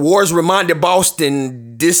the Warriors reminded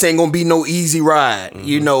Boston this ain't gonna be no easy ride,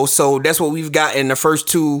 you know. So that's what we've got in the first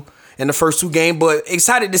two games. But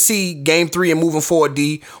excited to see game 3 and moving forward,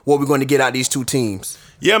 D, what we're going to get out these 2 teams.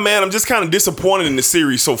 Yeah, man, I'm just kind of disappointed in the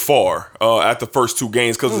series so far at the first 2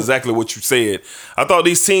 games, because exactly what you said. I thought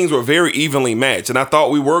these teams were very evenly matched, and I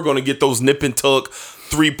thought we were going to get those nip and tuck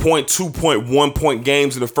 3-point, 2-point, 1-point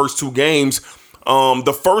games in the first 2 games.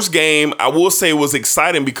 The first game, I will say, was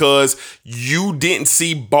exciting because you didn't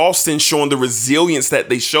see Boston showing the resilience that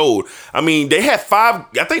they showed. I mean, they had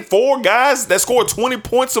 4 guys that scored 20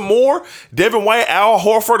 points or more. Devin White, Al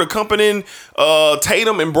Horford accompanying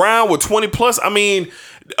Tatum and Brown with 20 plus. I mean,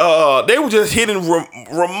 They were just hitting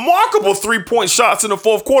remarkable 3-point shots in the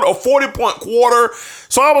fourth quarter, a 40-point quarter.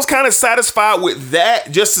 So I was kind of satisfied with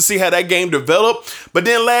that just to see how that game developed. But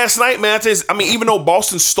then last night, man, even though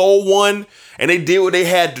Boston stole one and they did what they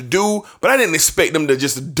had to do, but I didn't expect them to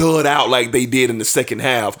just dud out like they did in the second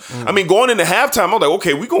half. I mean, going into halftime, I was like,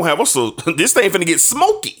 okay, we're going to have this thing finna get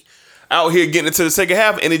smoky out here getting into the second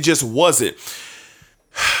half, and it just wasn't.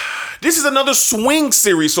 This is another swing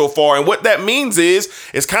series so far, and what that means is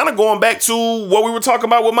it's kind of going back to what we were talking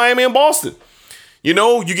about with Miami and Boston. You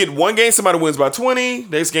know, you get one game, somebody wins by 20.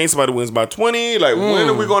 Next game, somebody wins by 20. Like, when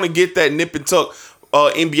are we going to get that nip and tuck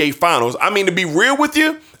NBA Finals? I mean, to be real with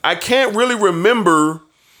you, I can't really remember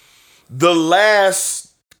the last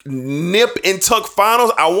nip and tuck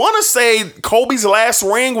finals. I want to say Kobe's last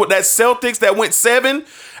ring with that Celtics that went 7.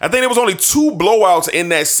 I think there was only 2 blowouts in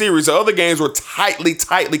that series. The other games were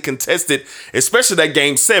tightly contested, especially that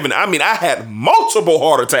game 7. I mean, I had multiple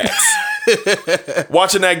heart attacks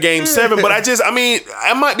watching that game 7, but I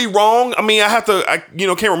might be wrong. I mean, I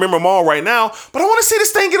can't remember them all right now, but I want to see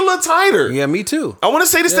this thing get a little tighter. Yeah, me too. I want to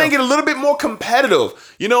see this thing get a little bit more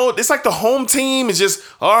competitive. You know, it's like the home team is just,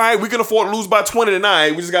 all right, we can afford to lose by 20 tonight.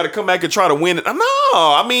 We just got to come back and try to win it. No,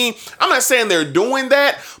 I mean, I'm not saying they're doing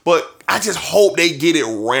that, but I just hope they get it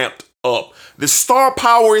ramped up. The star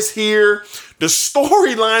power is here. The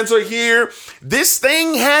storylines are here. This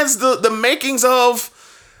thing has the makings of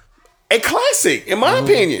a classic, in my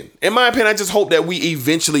opinion. In my opinion, I just hope that we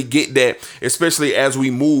eventually get that, especially as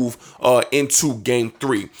we move into game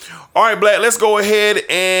 3. All right, Black, let's go ahead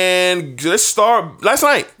and let's start. Last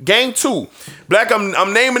night, game 2. Black,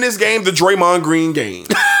 I'm naming this game the Draymond Green game.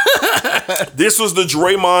 This was the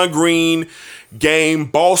Draymond Green game.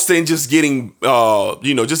 Boston just getting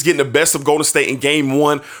the best of Golden State in game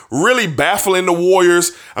 1, really baffling the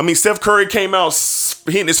Warriors. I mean, Steph Curry came out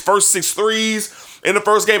hitting his first 6 threes in the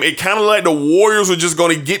first game. It kind of like the Warriors were just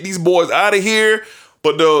going to get these boys out of here,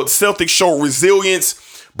 but the Celtics showed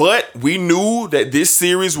resilience. But we knew that this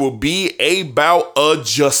series will be about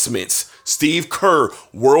adjustments. Steve Kerr,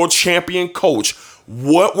 world champion coach.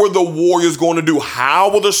 What were the Warriors going to do?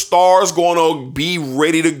 How were the stars going to be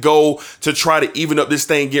ready to go to try to even up this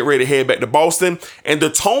thing, get ready to head back to Boston? And the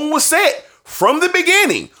tone was set from the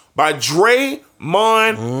beginning by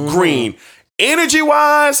Draymond Green.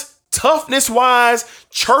 Energy-wise, toughness-wise,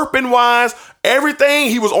 chirping-wise, everything.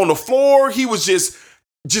 He was on the floor. He was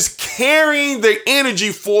just carrying the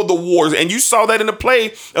energy for the Warriors. And you saw that in the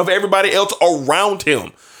play of everybody else around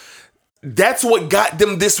him. That's what got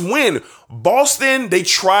them this win. Boston, they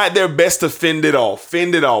tried their best to fend it off,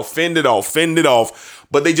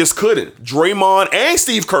 but they just couldn't. Draymond and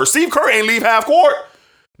Steve Kerr. Steve Kerr ain't leave half court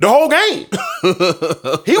the whole game.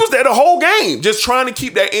 He was there the whole game, just trying to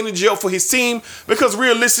keep that energy up for his team, because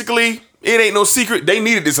realistically, it ain't no secret. They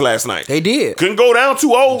needed this last night. They did. Couldn't go down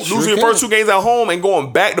 2-0, losing your first 2 games at home and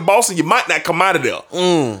going back to Boston. You might not come out of there.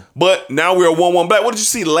 But now we're 1-1 back. What did you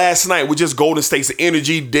see last night with just Golden State's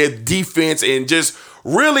energy, their defense, and just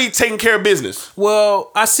really taking care of business?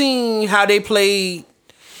 Well, I seen how they played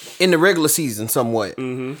in the regular season somewhat.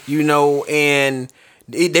 And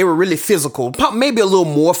they were really physical, maybe a little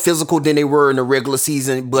more physical than they were in the regular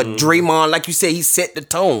season. But Draymond, like you said, he set the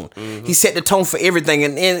tone. He set the tone for everything.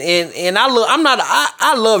 And I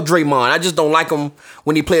love Draymond. I just don't like him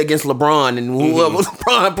when he play against LeBron and whoever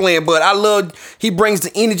LeBron playing. But he brings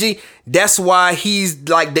the energy. That's why he's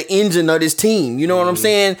like the engine of this team. You know what I'm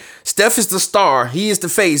saying? Steph is the star. He is the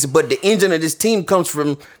face. But the engine of this team comes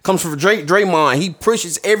from Draymond. He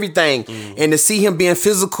pushes everything. And to see him being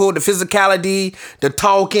physical, the physicality, the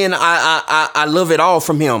talking, I love it all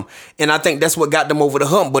from him. And I think that's what got them over the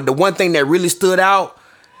hump. But the one thing that really stood out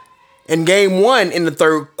in game 1 in the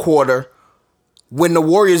third quarter, when the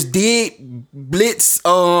Warriors did blitz,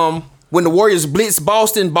 Boston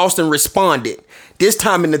responded. This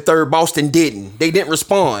time in the third, Boston didn't. They didn't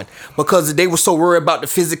respond because they were so worried about the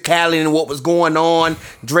physicality and what was going on.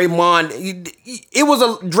 Draymond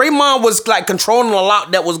was like controlling a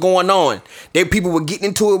lot that was going on. People were getting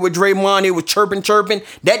into it with Draymond. They were chirping.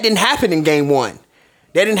 That didn't happen in game 1.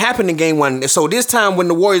 So this time when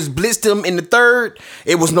the Warriors blitzed them in the third,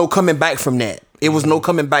 it was no coming back from that.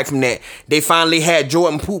 They finally had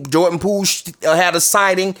Jordan Poole. Jordan Poole had a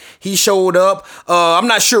sighting. He showed up. I'm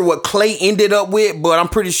not sure what Klay ended up with, but I'm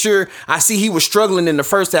pretty sure I see he was struggling in the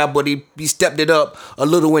first half, but he stepped it up a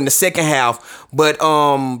little in the second half. But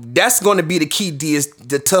that's going to be the key. Is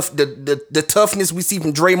the toughness we see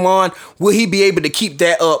from Draymond. Will he be able to keep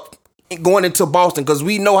that up going into Boston? Because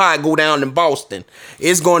we know how it go down in Boston.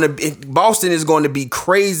 Boston is going to be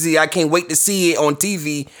crazy. I can't wait to see it on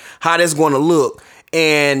TV, how that's going to look.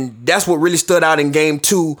 And that's what really stood out in game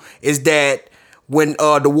 2 is that when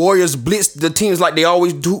the Warriors blitzed the teams like they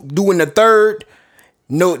always do in the third,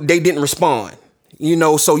 no, they didn't respond. You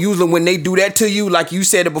know, so usually when they do that to you, like you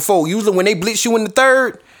said it before, usually when they blitz you in the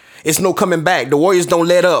third, it's no coming back. The Warriors don't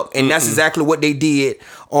let up, and that's exactly what they did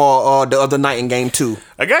the other night in game 2.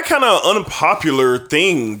 I got kind of an unpopular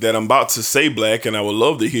thing that I'm about to say, Black, and I would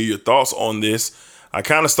love to hear your thoughts on this. I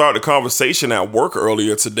kind of started the conversation at work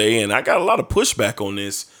earlier today, and I got a lot of pushback on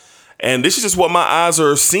this. And this is just what my eyes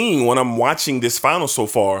are seeing when I'm watching this final so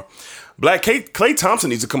far. Black, Klay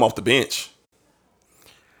Thompson needs to come off the bench.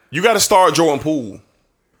 You got to start Jordan Poole.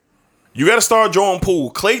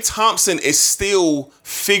 Klay Thompson is still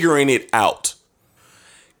figuring it out.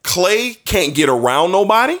 Klay can't get around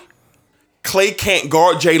nobody. Klay can't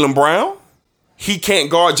guard Jaylen Brown. He can't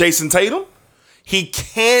guard Jason Tatum. He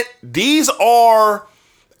can't. These are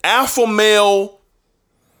alpha male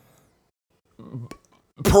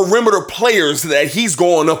perimeter players that he's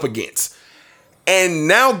going up against. And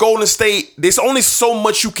now Golden State, there's only so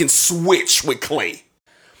much you can switch with Klay.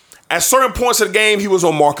 At certain points of the game, he was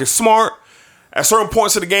on Marcus Smart. At certain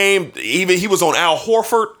points of the game, even he was on Al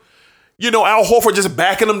Horford. You know, Al Horford just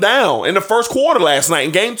backing him down in the first quarter last night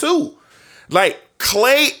in game 2. Like,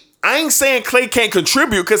 Klay, I ain't saying Klay can't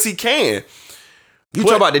contribute because he can. You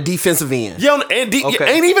talk about the defensive end. Yeah, and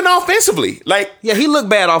ain't even offensively. Like, yeah, he looked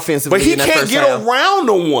bad offensively. But he can't get around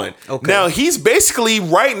no one. Okay. Now, he's basically,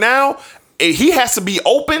 right now, he has to be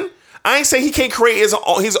open. I ain't saying he can't create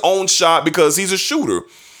his own shot because he's a shooter.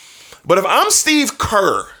 But if I'm Steve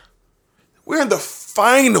Kerr, we're in the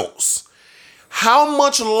finals. How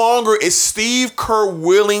much longer is Steve Kerr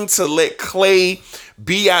willing to let Klay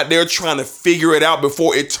be out there trying to figure it out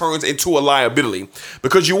before it turns into a liability?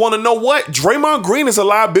 Because you want to know what? Draymond Green is a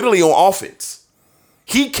liability on offense.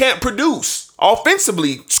 He can't produce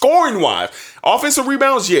offensively, scoring-wise. Offensive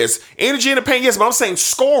rebounds, yes. Energy in the paint, yes. But I'm saying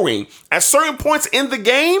scoring. At certain points in the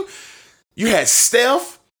game, you had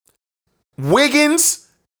Steph, Wiggins,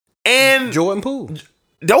 and Jordan Poole.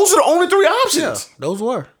 Those are the only 3 options. Yeah, those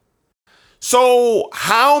were. So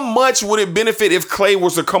how much would it benefit if Klay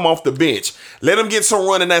was to come off the bench? Let him get some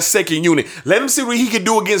run in that second unit. Let him see what he could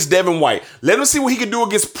do against Devin White. Let him see what he could do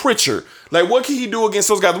against Pritchard. Like, what can he do against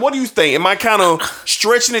those guys? What do you think? Am I kind of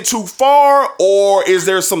stretching it too far, or is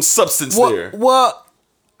there some substance there? Well,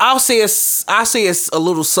 I'll say it's a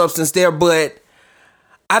little substance there, but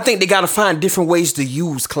I think they got to find different ways to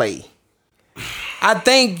use Klay. I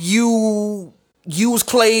think you use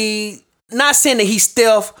Klay, not saying that he's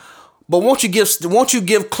Steph, but won't you give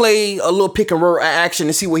Klay a little pick and roll action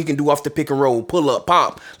and see what he can do off the pick and roll, pull up,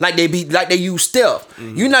 pop, like they use Steph.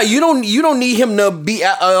 Mm-hmm. You don't need him to be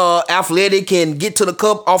athletic and get to the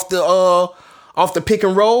cup off the pick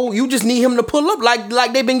and roll. You just need him to pull up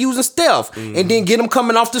like they've been using Steph, and then get him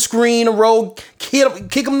coming off the screen and roll,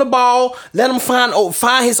 kick him the ball, let him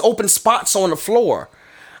find his open spots on the floor.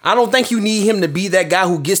 I don't think you need him to be that guy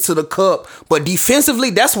who gets to the cup, but defensively,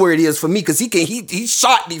 that's where it is for me because he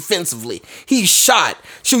shot defensively. He shot.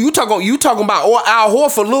 Shoot, you talking about Al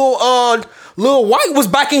Horford, Lil White was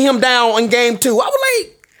backing him down in game 2. I was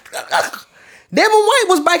like, Devin White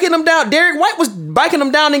was backing him down. Derek White was backing him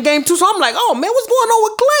down in game 2. So I'm like, oh man, what's going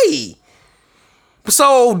on with Klay?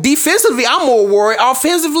 So defensively, I'm more worried.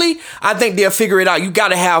 Offensively, I think they'll figure it out. You got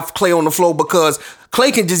to have Klay on the floor because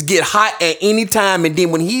Klay can just get hot at any time. And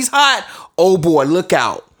then when he's hot, oh boy, look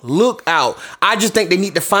out. Look out. I just think they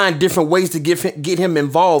need to find different ways to get him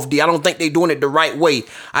involved. I don't think they're doing it the right way.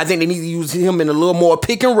 I think they need to use him in a little more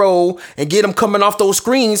pick and roll and get him coming off those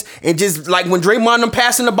screens. And just like when Draymond them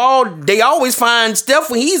passing the ball, they always find Steph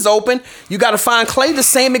when he's open. You got to find Klay the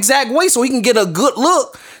same exact way so he can get a good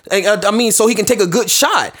look. So he can take a good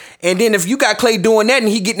shot. And then if you got Klay doing that and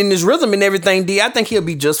he getting in his rhythm and everything, I think he'll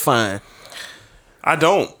be just fine. I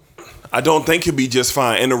don't think he'll be just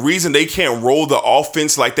fine. And the reason they can't roll the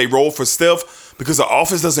offense like they roll for Steph, because the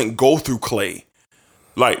offense doesn't go through Klay.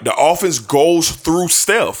 Like, the offense goes through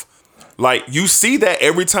Steph. Like, you see that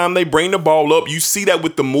every time they bring the ball up. You see that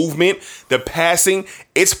with the movement, the passing.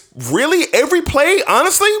 It's really every play,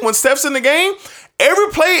 honestly, when Steph's in the game, every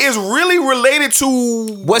play is really related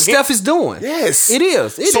to what Steph is doing. Yes. It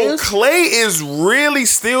is. So Klay is really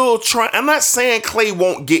still trying. I'm not saying Klay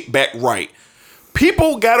won't get back right.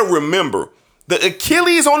 People got to remember the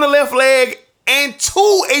Achilles on the left leg and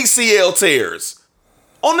 2 ACL tears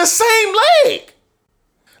on the same leg.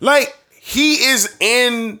 Like, he is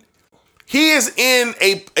in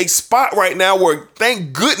a spot right now where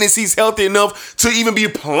thank goodness he's healthy enough to even be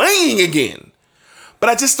playing again. But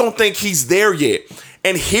I just don't think he's there yet.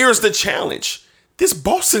 And here's the challenge. This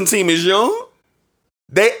Boston team is young.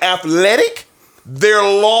 They athletic. They're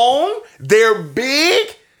long. They're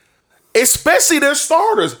big. Especially their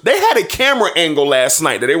starters. They had a camera angle last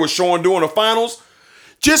night that they were showing during the finals.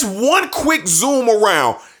 Just one quick zoom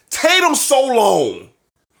around. Tatum so long.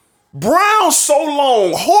 Brown so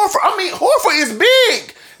long. Horford is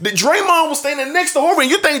big. The Draymond was standing next to Horford.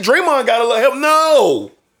 And you think Draymond got a little help?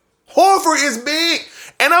 No. Horford is big.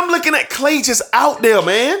 And I'm looking at Klay just out there,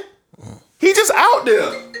 man. He just out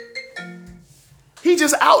there.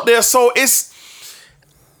 So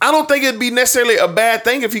I don't think it'd be necessarily a bad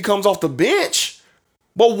thing if he comes off the bench.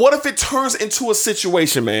 But what if it turns into a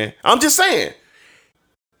situation, man? I'm just saying.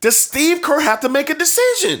 Does Steve Kerr have to make a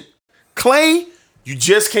decision? Klay, you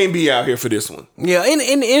just can't be out here for this one. Yeah,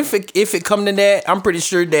 and if it come to that, I'm pretty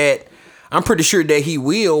sure that he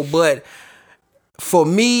will. But for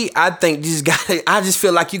me, I think I just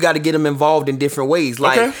feel like you got to get him involved in different ways.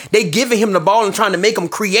 Like they giving him the ball and trying to make him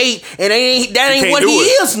create, and that ain't what he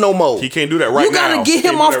is no more. He can't do that right now. You got to get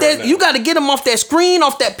him off that. You got to get him off that screen,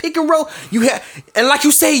 off that pick and roll. And like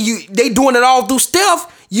you say, they doing it all through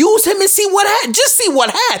Steph. Use him and see what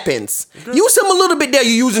happens. Okay. Use him a little bit there.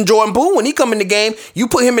 You using Jordan Poole when he come in the game. You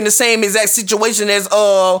put him in the same exact situation as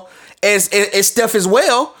Steph as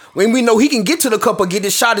well. When we know he can get to the cup or get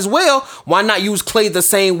his shot as well, why not use Klay the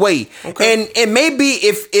same way? Okay. And maybe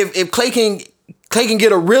if Klay can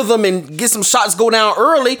get a rhythm and get some shots go down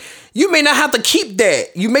early, you may not have to keep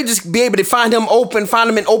that. You may just be able to find him in open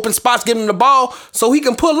spots, give him the ball so he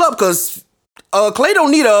can pull up because Klay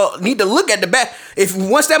don't need to look at the back. If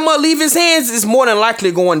once that mud leave his hands, it's more than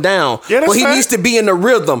likely going down. Yeah, but he needs to be in the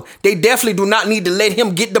rhythm. They definitely do not need to let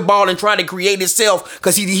him get the ball and try to create himself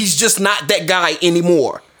because he's just not that guy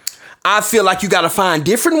anymore. I feel like you got to find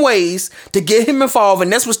different ways to get him involved,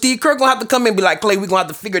 and that's what Steve Kerr gonna have to come in and be like, Klay, we're gonna have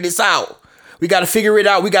to figure this out. We got to figure it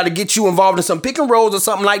out. We got to get you involved in some pick and rolls or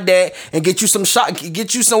something like that and get you some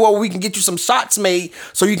get you somewhere where we can get you some shots made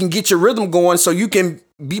so you can get your rhythm going so you can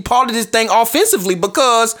be part of this thing offensively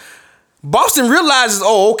because Boston realizes,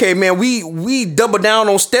 oh, okay, man, we double down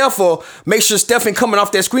on Steph or make sure Steph ain't coming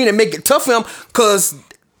off that screen and make it tough for him because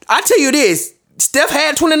I tell you this, Steph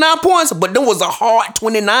had 29 points, but them was a hard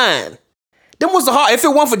 29. If it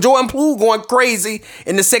weren't for Jordan Poole going crazy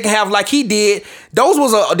in the second half like he did, those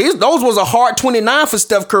was a hard 29 for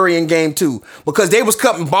Steph Curry in game 2 because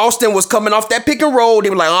Boston was coming off that pick and roll.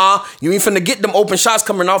 They were like, you ain't finna get them open shots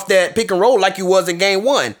coming off that pick and roll like you was in game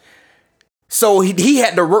 1. So he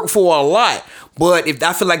had to work for a lot. But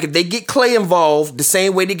I feel like if they get Klay involved the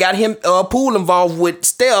same way they got him Poole involved with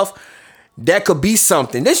Steph, that could be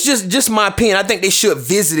something. That's just my opinion. I think they should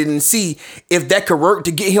visit it and see if that could work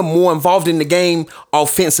to get him more involved in the game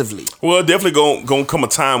offensively. Well, definitely gonna come a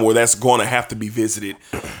time where that's going to have to be visited.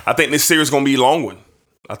 I think this series is going to be a long one.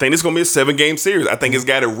 I think it's going to be a 7-game series. I think it's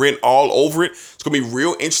got to rent all over it. It's going to be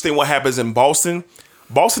real interesting what happens in Boston.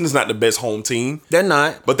 Boston is not the best home team. They're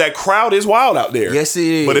not. But that crowd is wild out there. Yes, it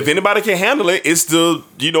is. But if anybody can handle it, it's the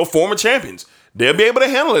former champions. They'll be able to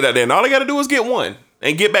handle it out there. And all they got to do is get one.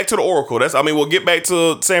 And get back to the Oracle. We'll get back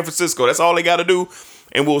to San Francisco. That's all they got to do,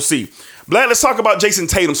 and we'll see. Black, let's talk about Jason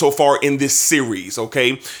Tatum so far in this series,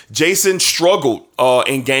 okay? Jason struggled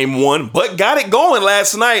in game 1, but got it going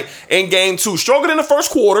last night in game 2. Struggled in the first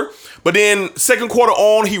quarter, but then second quarter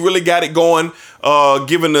on, he really got it going,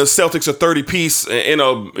 giving the Celtics a 30-piece in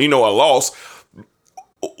a loss.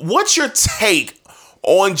 What's your take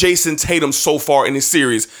on Jason Tatum so far in this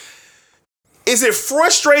series? Is it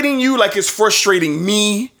frustrating you like it's frustrating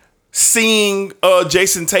me seeing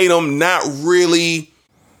Jason Tatum not really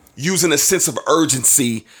using a sense of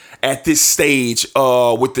urgency at this stage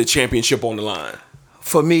with the championship on the line?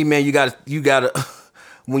 For me, man, you gotta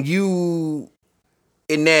when you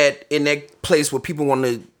in that place where people want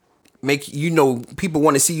to people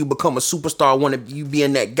want to see you become a superstar, want you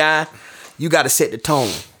being that guy, you got to set the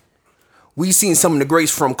tone. We've seen some of the greats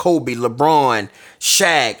from Kobe, LeBron,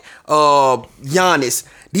 Shaq, Giannis.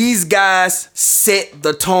 These guys set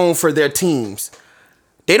the tone for their teams.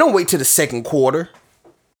 They don't wait till the second quarter.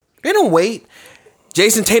 They don't wait.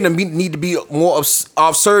 Jason Tatum need to be more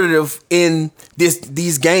assertive in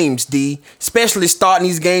these games, D. Especially starting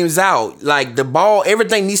these games out. Like the ball,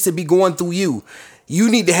 everything needs to be going through you. You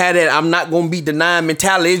need to have that I'm not going to be denying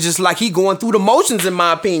mentality. It's just like he going through the motions, in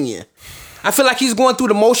my opinion. I feel like he's going through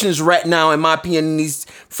the motions right now, in my opinion, in these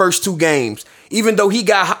first 2 games. Even though he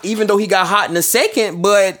got hot in the second,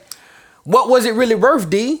 but what was it really worth,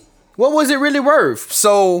 D? What was it really worth?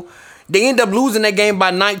 So they end up losing that game by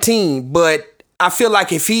 19, but I feel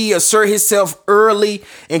like if he assert himself early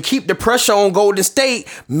and keep the pressure on Golden State,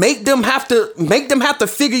 make them have to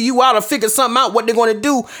figure you out or figure something out what they're going to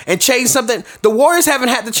do and change something. The Warriors haven't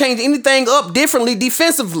had to change anything up differently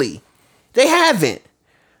defensively. They haven't.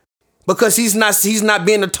 Because he's not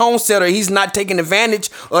being a tone setter. He's not taking advantage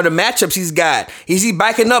of the matchups he's got. Is he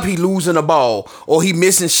backing up? He losing the ball or he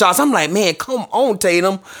missing shots. I'm like, man, come on,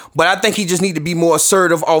 Tatum. But I think he just need to be more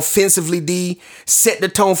assertive offensively, D. Set the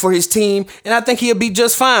tone for his team. And I think he'll be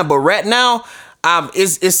just fine. But right now,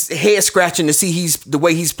 it's head scratching to see the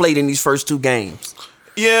way he's played in these first 2 games.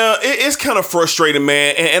 Yeah, it's kind of frustrating,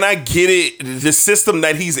 man. And I get it. The system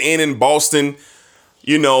that he's in Boston,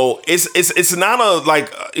 you know, it's not a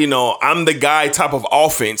like, you know, I'm the guy type of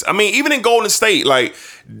offense. I mean, even in Golden State, like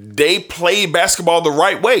they play basketball the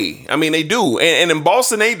right way. I mean, they do. And in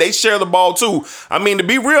Boston, they share the ball too. I mean, to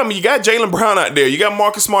be real, I mean, you got Jaylen Brown out there. You got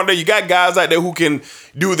Marcus Smart there. You got guys out there who can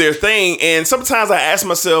do their thing. And sometimes I ask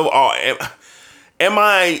myself, am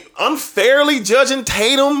I unfairly judging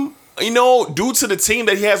Tatum, you know, due to the team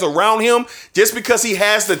that he has around him just because he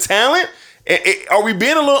has the talent? Are we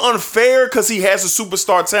being a little unfair because he has a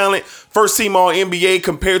superstar talent, first team all NBA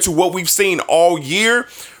compared to what we've seen all year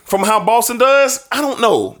from how Boston does? I don't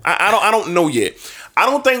know. I don't know yet. I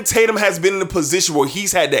don't think Tatum has been in a position where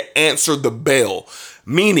he's had to answer the bell.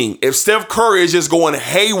 Meaning, if Steph Curry is just going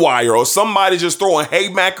haywire or somebody just throwing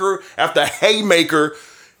haymaker after haymaker,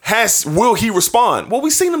 will he respond? Well,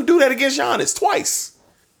 we've seen him do that against Giannis twice.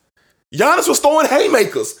 Giannis was throwing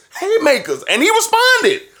haymakers, and he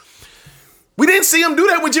responded. We didn't see him do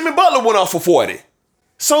that when Jimmy Butler went off for 40.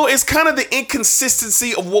 So it's kind of the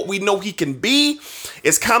inconsistency of what we know he can be.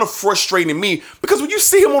 It's kind of frustrating me because when you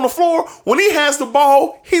see him on the floor, when he has the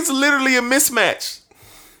ball, he's literally a mismatch.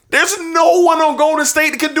 There's no one on Golden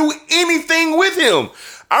State that can do anything with him.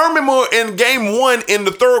 I remember in game 1 in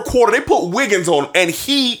the third quarter, they put Wiggins on and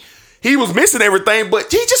he was missing everything,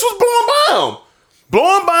 but he just was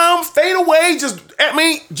blowing by him, fade away. Just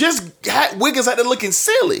had Wiggins out there looking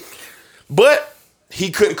silly. But he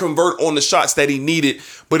couldn't convert on the shots that he needed,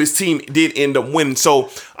 but his team did end up winning. So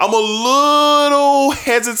I'm a little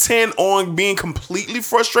hesitant on being completely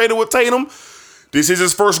frustrated with Tatum. This is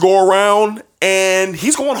his first go around, and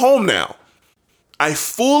he's going home now. I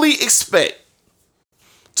fully expect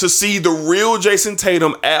to see the real Jason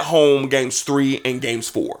Tatum at home games 3 and games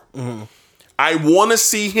 4. Mm-hmm. I want to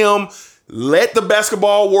see him let the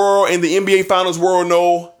basketball world and the NBA Finals world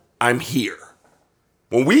know I'm here.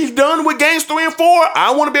 When we've done with games 3 and 4,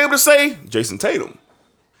 I want to be able to say, Jason Tatum,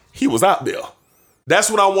 he was out there.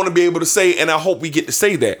 That's what I want to be able to say, and I hope we get to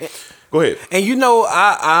say that. Go ahead. And you know,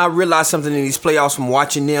 I realized something in these playoffs from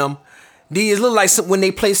watching them. It look like when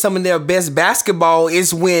they play some of their best basketball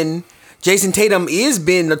is when Jason Tatum is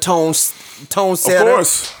being the tone setter. Of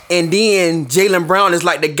course. And then Jaylen Brown is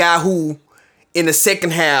like the guy who, in the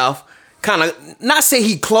second half, kind of not say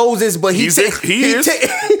he closes, but he is.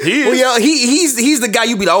 Well, yeah, he's the guy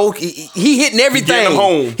you be like, oh, he hitting everything.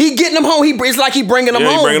 He getting them home. It's like he bringing them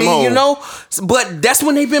home. You know. But that's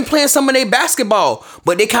when they've been playing some of their basketball.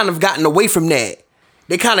 But they kind of gotten away from that.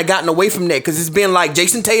 Because it's been like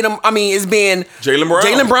Jason Tatum. I mean, it's been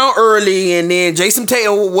Jaylen Brown early, and then Jason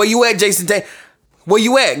Tatum. Where you at, Jason Tatum? Where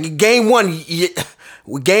you at? Game 1.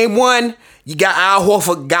 You got Al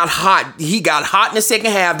Horford got hot. He got hot in the second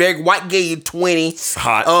half. Derek White gave you 20.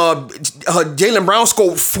 Hot. Jaylen Brown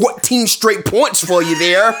scored 14 straight points for you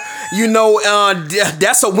there. You know,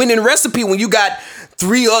 that's a winning recipe when you got two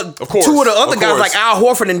of the other guys like Al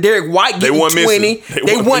Horford and Derek White getting 20.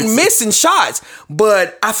 They weren't missing shots.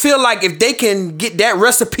 But I feel like if they can get that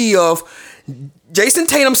recipe of Jason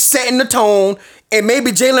Tatum setting the tone and maybe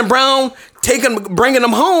Jaylen Brown bringing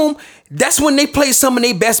them home, that's when they play some of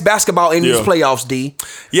their best basketball in these playoffs, D.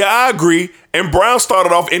 Yeah, I agree. And Brown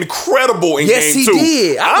started off incredible in game 2. Yes, he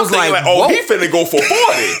did. I'm thinking like, oh, he finna go for 40.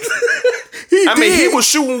 I mean, he was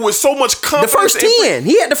shooting with so much confidence. The first 10.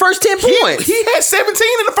 He had the first 10 points. He had 17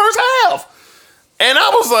 in the first half. And I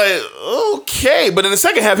was like, okay. But in the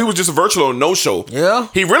second half, he was just a virtual no-show. Yeah.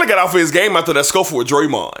 He really got off of his game after that scuffle with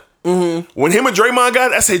Draymond. Mm-hmm. When him and Draymond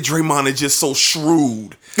got, I said Draymond is just so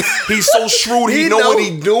shrewd. He's so shrewd. He know what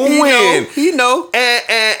he doing. He know.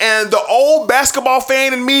 And the old basketball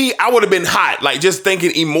fan in me, I would have been hot, like just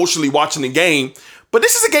thinking emotionally watching the game. But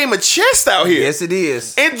this is a game of chess out here. Yes, it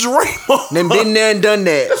is. And Draymond, then been there and done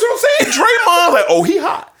that. That's what I'm saying. Draymond, like, oh, he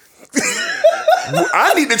hot.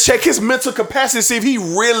 I need to check his mental capacity to see if he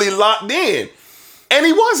really locked in, and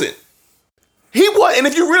he wasn't. And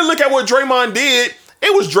if you really look at what Draymond did.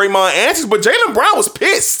 It was Draymond answers, but Jaylen Brown was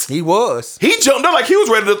pissed. He was. He jumped up like he was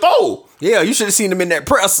ready to throw. Yeah, you should have seen him in that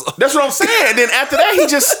presser. That's what I'm saying. And then after that,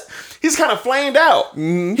 he's kind of flamed out.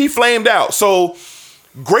 Mm-hmm. He flamed out. So,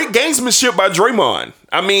 great gamesmanship by Draymond.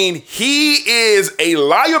 I mean, he is a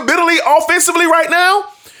liability offensively right now,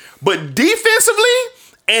 but defensively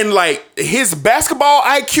and like his basketball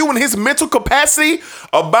IQ and his mental capacity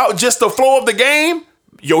about just the flow of the game,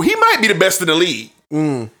 yo, he might be the best in the league.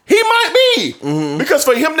 He might be. Because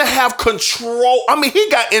for him to have control, I mean, he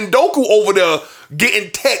got Ndoku over there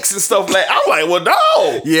getting texts and stuff like, I'm like, well,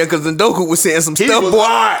 no. Yeah, because Ndoku was saying some He stuff, was boy.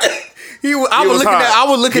 hot. I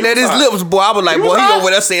was looking at his lips, boy. I was like, He boy, was he hot.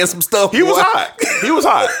 over there saying some stuff. He boy. was hot. He was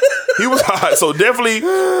hot. He was hot. So definitely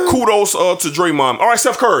kudos to Draymond. All right,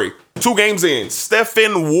 Steph Curry. 2 games in.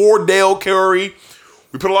 Stephen Wardell Curry.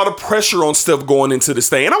 We put a lot of pressure on Steph going into this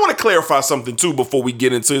thing. And I want to clarify something too before we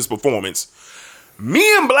get into his performance. Me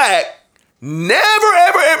and Black never,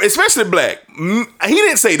 ever, especially Black, he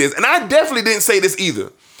didn't say this, and I definitely didn't say this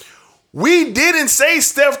either. We didn't say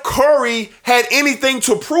Steph Curry had anything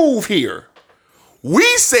to prove here. We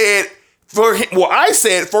said I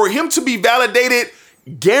said for him to be validated,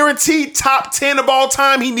 guaranteed top 10 of all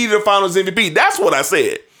time, he needed a Finals MVP. That's what I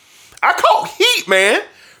said. I caught heat, man.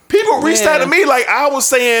 People reached out to me like I was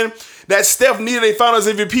saying that Steph needed a Finals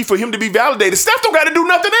MVP for him to be validated. Steph don't got to do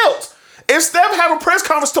nothing else. If Steph have a press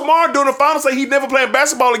conference tomorrow during the finals say he's never playing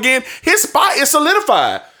basketball again, his spot is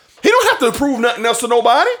solidified. He don't have to prove nothing else to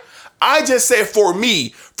nobody. I just said for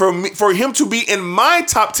him to be in my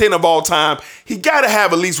top 10 of all time, he got to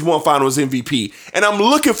have at least one Finals MVP. And I'm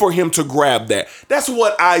looking for him to grab that. That's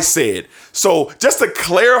what I said. So just to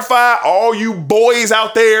clarify, all you boys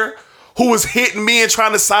out there who was hitting me and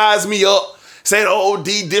trying to size me up, saying, oh,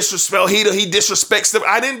 D disrespect, he disrespects Steph.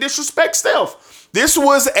 I didn't disrespect Steph. This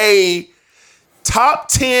was a top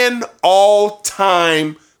 10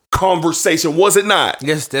 all-time conversation, was it not?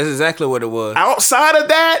 Yes, that's exactly what it was. Outside of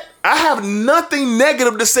that, I have nothing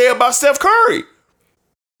negative to say about Steph Curry.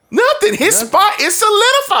 Nothing. His spot is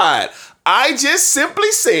solidified. I just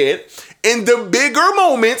simply said, in the bigger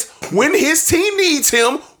moments, when his team needs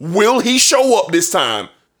him, will he show up this time?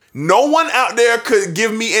 No one out there could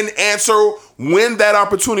give me an answer when that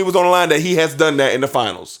opportunity was on the line that he has done that in the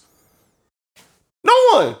finals. No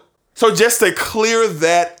one. So just to clear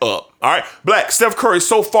that up. All right, Black, Steph Curry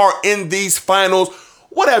so far in these finals,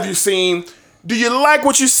 what have you seen? Do you like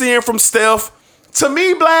what you're seeing from Steph? To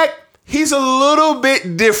me, Black, he's a little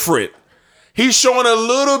bit different. He's showing a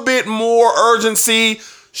little bit more urgency,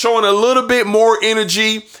 showing a little bit more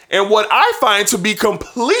energy. And what I find to be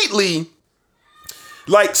completely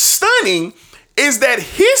stunning is that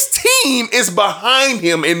his team is behind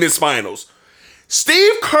him in this finals.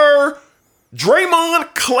 Steve Kerr,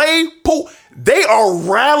 Draymond, Clay, Poole, they are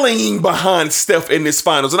rallying behind Steph in this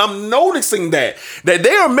finals. And I'm noticing that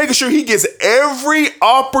they are making sure he gets every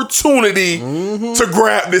opportunity to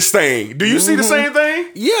grab this thing. Do you see the same thing?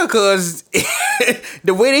 Yeah, because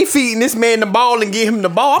the way they feeding this man the ball and get him the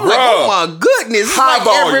ball, I'm like, oh my goodness.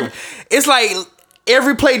 It's like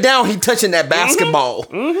every play down, he touching that basketball.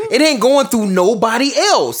 It ain't going through nobody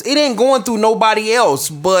else.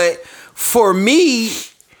 But for me,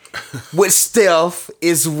 with Steph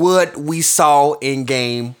is what we saw in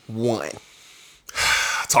game 1.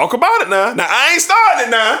 Talk about it now. Now, I ain't starting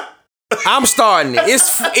it now. I'm starting it.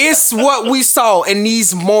 It's what we saw in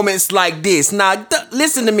these moments like this. Now,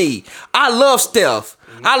 listen to me. I love Steph.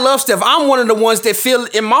 I'm one of the ones that feel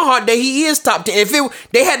in my heart that he is top 10. If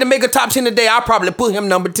they had to make a top 10 today, I'd probably put him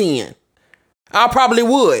number 10. I probably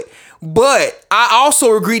would. But I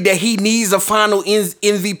also agree that he needs a final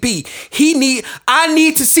MVP. I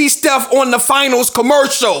need to see Steph on the finals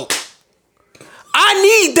commercial. I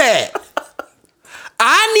need that.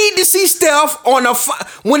 I need to see Steph on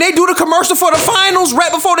when they do the commercial for the finals right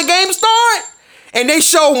before the game start, and they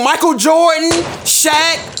show Michael Jordan,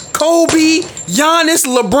 Shaq, Kobe, Giannis,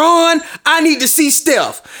 LeBron. I need to see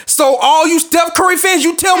Steph. So all you Steph Curry fans,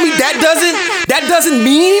 you tell me that doesn't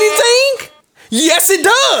mean anything? Yes, it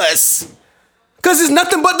does. Because it's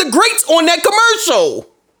nothing but the greats on that commercial.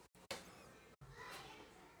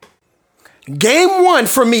 Game 1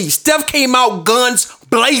 for me, Steph came out guns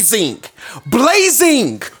blazing.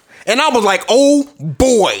 And I was like, oh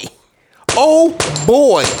boy.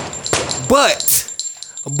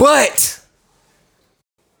 But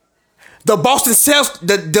the Boston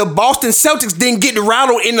Celtics didn't get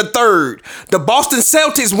rattled in the third. The Boston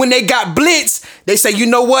Celtics, when they got blitzed, they say, you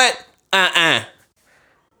know what?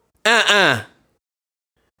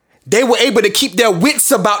 They were able to keep their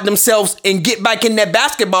wits about themselves and get back in that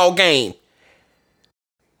basketball game.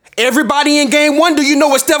 Everybody in game 1, do you know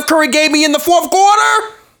what Steph Curry gave me in the fourth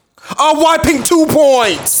quarter? A whopping 2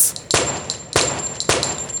 points.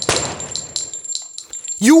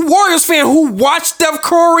 You Warriors fan who watched Steph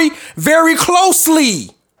Curry very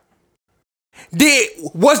closely,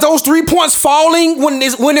 was those 3 points falling when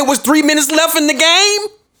it was 3 minutes left in the game?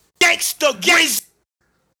 Gangsta Grizz.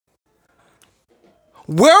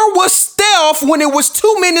 Where was Steph when it was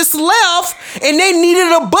 2 minutes left and they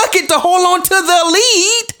needed a bucket to hold on to the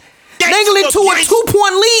lead? They got into a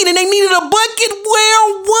 2-point lead and they needed a bucket.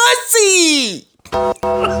 Where was he? But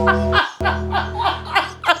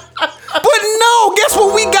no, guess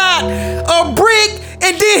what we got? A brick,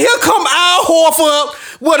 and then here come Al Horford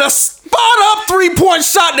with a spot-up 3-point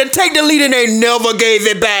shot to take the lead, and they never gave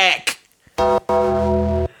it back.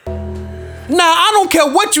 Now, I don't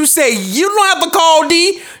care what you say. You don't have to call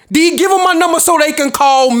D. D, give them my number so they can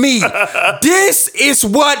call me. This is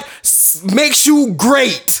what makes you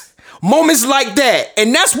great. Moments like that.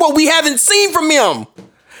 And that's what we haven't seen from him.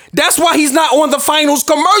 That's why he's not on the finals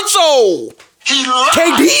commercial.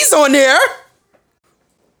 KD's on there.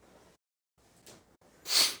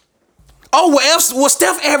 Oh, well,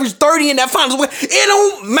 Steph averaged 30 in that finals. It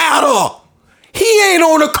don't matter. He ain't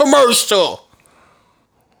on a commercial.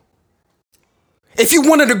 If you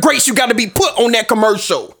one of the greats, you got to be put on that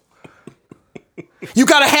commercial. You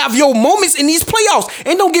got to have your moments in these playoffs.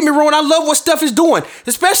 And don't get me wrong, I love what Steph is doing.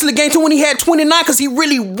 Especially game 2 when he had 29 because he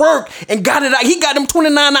really worked and got it out. He got them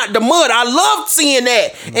 29 out the mud. I loved seeing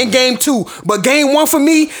that in game 2. But game 1 for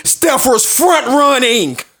me, Steph was front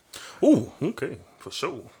running. Ooh, okay, for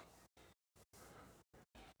sure.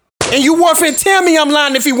 And you weren't finna tell me I'm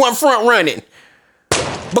lying if he wasn't front running.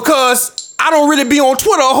 Because I don't really be on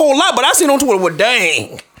Twitter a whole lot, but I seen on Twitter, well,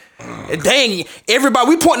 dang, everybody,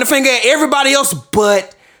 we pointing the finger at everybody else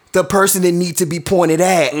but the person that needs to be pointed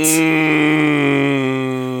at.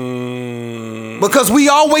 Because we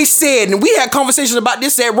always said, and we had conversations about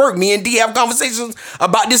this at work, me and D have conversations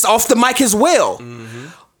about this off the mic as well.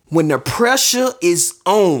 When the pressure is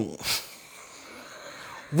on,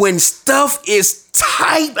 when stuff is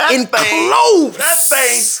tight and close, that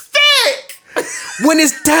thing's thick. When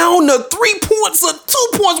it's down to 3 points or 2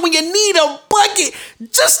 points, when you need a bucket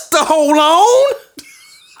just to hold on,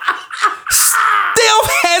 Steph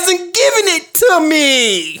hasn't given it to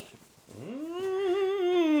me.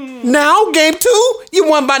 Now, game 2, you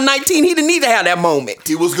won by 19. He didn't need to have that moment.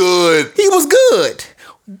 He was good. He was good.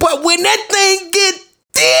 But when that thing get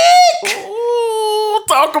thick, Ooh,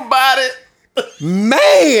 talk about it.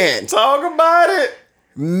 Man. Talk about it.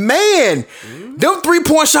 Man, them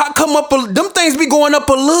 3-point shot come up, them things be going up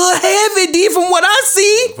a little heavy, D, from what I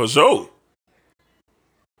see. For sure.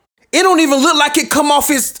 It don't even look like it come off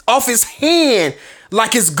his hand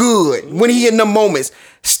like it's good when he in the moments.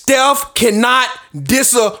 Steph cannot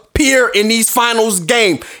disappear in these finals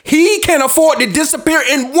game. He can afford to disappear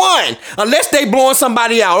in one unless they blowing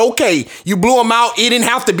somebody out. Okay, you blew him out. It didn't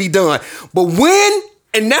have to be done. But when,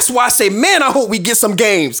 and that's why I say, man, I hope we get some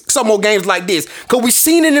more games like this, because we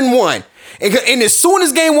seen it in one. And as soon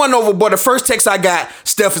as game 1 over, boy, the first text I got,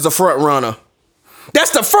 Steph is a front runner.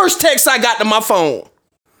 That's the first text I got to my phone.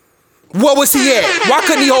 What was he at? Why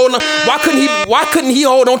couldn't he hold on? Why couldn't he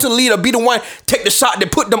hold on to the lead or be the one take the shot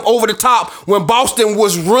that put them over the top when Boston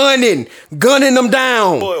was running, gunning them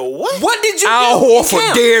down? Boy, what? What did you do? Al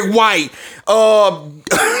Horford, Derek White,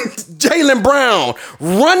 Jaylen Brown,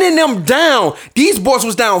 running them down. These boys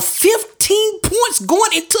was down 15 points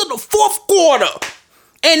going into the 4th quarter.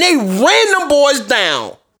 And they ran them boys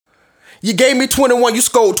down. You gave me 21. You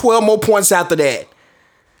scored 12 more points after that.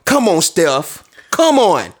 Come on, Steph. Come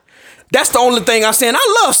on. That's the only thing I'm saying.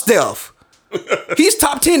 I love Steph. He's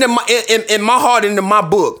top 10 in my heart and in my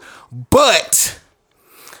book. But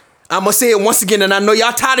I'm going to say it once again, and I know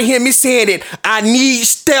y'all tired of hearing me saying it. I need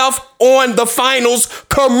Steph on the finals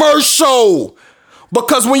commercial.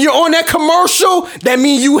 Because when you're on that commercial, that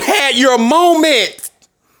means you had your moment.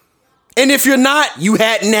 And if you're not, you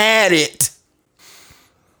hadn't had it.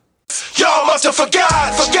 Y'all must have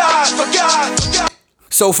forgot.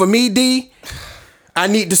 So for me, D, I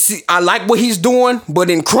need to see, I like what he's doing, but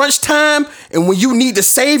in crunch time, and when you need to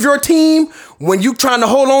save your team, when you trying to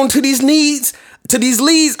hold on to these leads,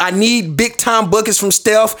 I need big time buckets from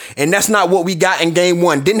Steph, and that's not what we got in game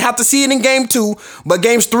 1. Didn't have to see it in game 2, but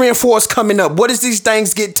games 3 and 4 is coming up. What if these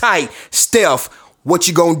things get tight? Steph, what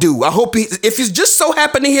you gonna do? I hope if you just so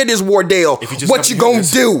happen to hear this, Wardell, what you gonna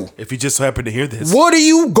do? If you just so happen to hear this. What are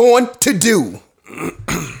you going to do?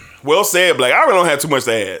 Well said, Blake. I really don't have too much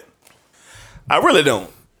to add. I really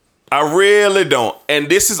don't. And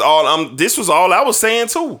this was all I was saying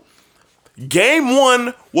too. Game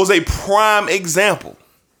 1 was a prime example.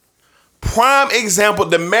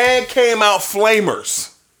 The man came out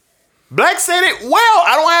flamers. Black said it well.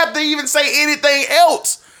 I don't have to even say anything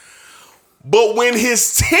else. But when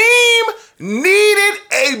his team needed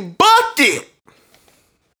a bucket,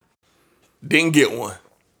 didn't get one.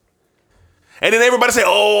 And then everybody say,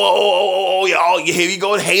 oh, here you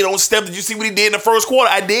go and hate on Steph. Did you see what he did in the first quarter?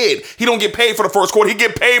 I did. He don't get paid for the first quarter. He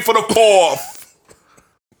get paid for the fourth.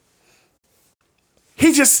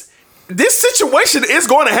 This situation is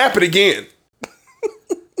going to happen again.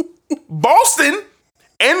 Boston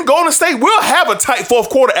and Golden State will have a tight fourth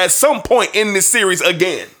quarter at some point in this series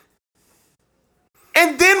again.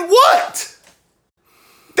 And then what?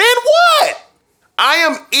 I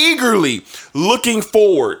am eagerly looking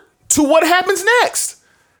forward to what happens next.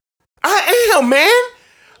 I am, man.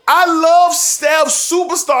 I love Steph's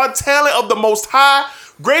superstar talent of the most high,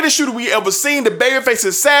 greatest shooter we ever seen, the babyface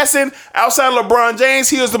assassin. Outside of LeBron James,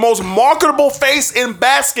 he is the most marketable face in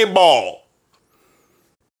basketball.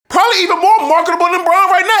 Probably even more marketable than LeBron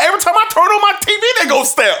right now. Every time I turn on my TV, they go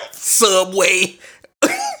Steph. Subway.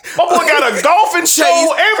 My boy got a golfing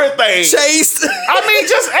show, everything. Chase. I mean,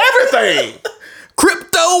 just everything.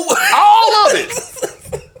 Crypto. All of it.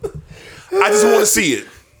 I just want to see it.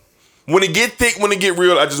 When it get thick, when it get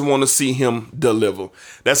real, I just want to see him deliver.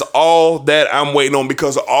 That's all that I'm waiting on,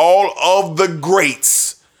 because all of the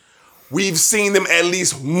greats, we've seen them at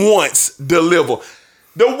least once deliver.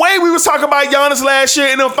 The way we was talking about Giannis last year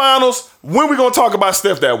in the finals, when we going to talk about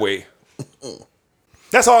Steph that way?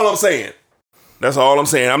 That's all I'm saying.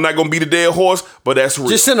 I'm not going to beat a dead horse, but that's real.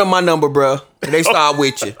 Just send them my number, bro. They start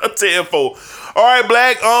with you. 10-4. All right,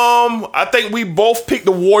 Black. I think we both picked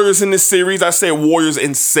the Warriors in this series. I said Warriors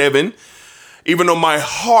in 7. Even though my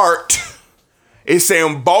heart is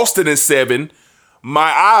saying Boston in 7,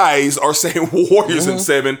 my eyes are saying Warriors in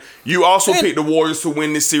 7. You also picked the Warriors to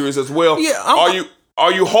win this series as well. Yeah,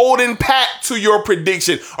 Are you holding pat to your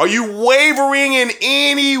prediction? Are you wavering in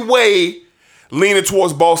any way, leaning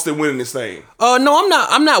towards Boston winning this thing? No,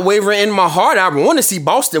 I'm not wavering in my heart. I want to see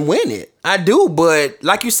Boston win it. I do, but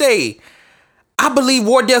like you say, I believe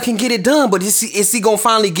Wardell can get it done, but is he going to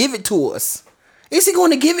finally give it to us? Is he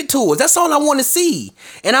going to give it to us? That's all I want to see.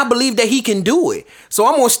 And I believe that he can do it. So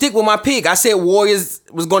I'm going to stick with my pick. I said Warriors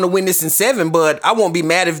was going to win this in 7, but I won't be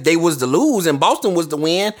mad if they was to lose and Boston was to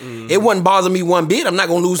win. Mm-hmm. It wouldn't bother me one bit. I'm not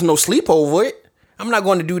going to lose no sleep over it. I'm not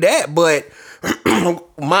going to do that. But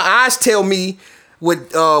my eyes tell me with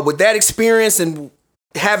that experience and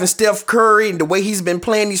having Steph Curry and the way he's been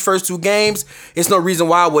playing these first 2 games, it's no reason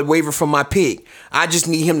why I would waver from my pick. I just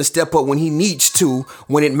need him to step up when he needs to,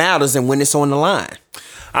 when it matters and when it's on the line.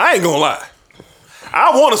 I ain't gonna lie.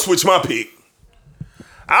 I want to switch my pick.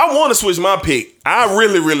 I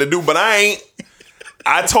really, really do, but I ain't.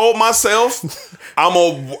 I told myself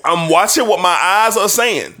I'm watching what my eyes are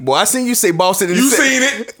saying. Boy, I seen you say Boston. You seen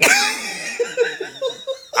it.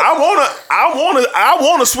 I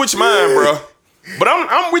wanna switch mine, bro. But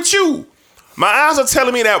I'm with you. My eyes are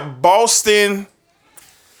telling me that Boston,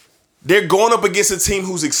 they're going up against a team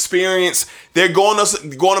who's experienced. They're going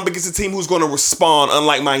up against a team who's going to respond,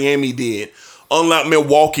 unlike Miami did, unlike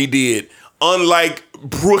Milwaukee did, unlike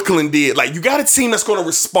Brooklyn did. Like, you got a team that's going to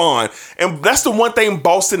respond. And that's the one thing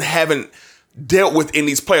Boston haven't dealt with in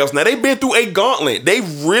these playoffs. Now, they've been through a gauntlet. They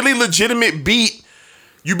really legitimate beat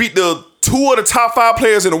the 2 of the top 5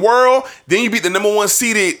 players in the world. Then you beat the number 1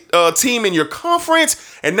 seeded team in your conference,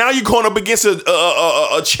 and now you're going up against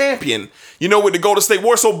a champion. With the Golden State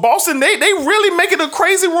Warriors. So Boston, they really making a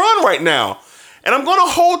crazy run right now, and I'm going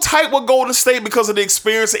to hold tight with Golden State because of the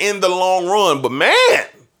experience in the long run. But man,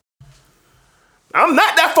 I'm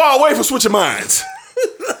not that far away from switching minds.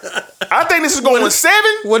 I think this is going 7.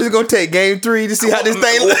 What is it going to take? Game 3 to see how this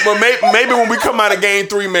thing looks? But maybe when we come out of Game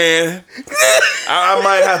 3, man, I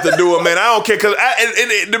might have to do it, man. I don't care, because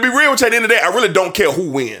to be real with you, at the end of the day, I really don't care who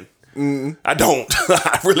win. I don't.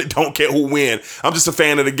 I really don't care who win. I'm just a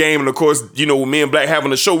fan of the game, and of course, with me and Black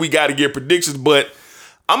having a show, we got to get predictions. But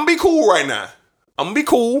I'm gonna be cool right now. I'm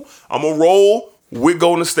gonna roll with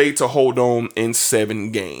Golden State to hold on in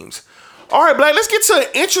 7 games. All right, Black, let's get to an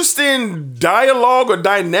interesting dialogue or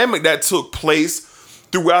dynamic that took place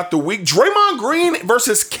throughout the week. Draymond Green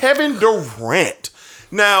versus Kevin Durant.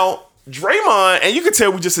 Now, Draymond, and you can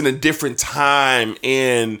tell we're just in a different time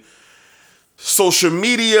in social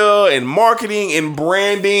media and marketing and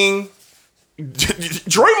branding.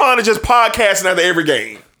 Draymond is just podcasting after every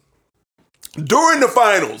game. During the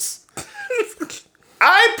finals.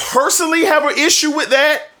 I personally have an issue with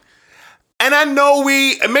that. And I know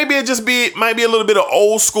maybe it might be a little bit of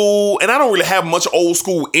old school, and I don't really have much old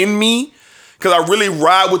school in me because I really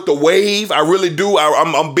ride with the wave. I really do.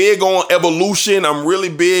 I'm big on evolution. I'm really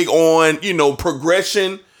big on,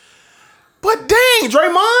 progression. But dang,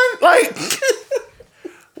 Draymond, like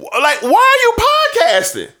why are you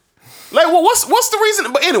podcasting? Like, what's the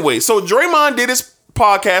reason? But anyway, so Draymond did his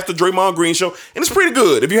podcast, The Draymond Green Show, and it's pretty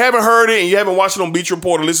good. If you haven't heard it and you haven't watched it on Beach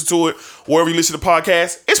Report or listened to it wherever you listen to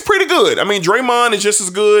podcasts, it's pretty good. I mean, Draymond is just as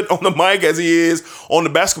good on the mic as he is on the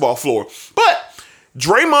basketball floor. But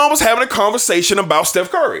Draymond was having a conversation about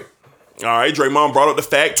Steph Curry. All right, Draymond brought up the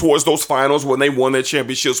fact towards those finals when they won their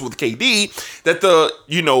championships with KD that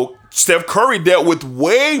Steph Curry dealt with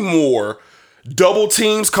way more double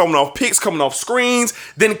teams coming off picks, coming off screens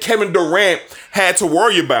than Kevin Durant had to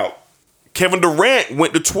worry about. Kevin Durant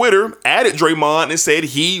went to Twitter, added Draymond, and said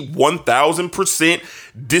he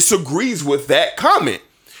 1,000% disagrees with that comment.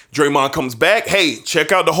 Draymond comes back, hey,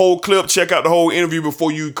 check out the whole clip, check out the whole interview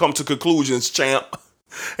before you come to conclusions, champ.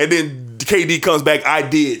 And then KD comes back, I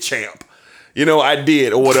did, champ. I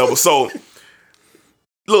did, or whatever. So,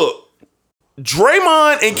 look,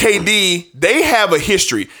 Draymond and KD, they have a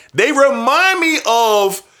history. They remind me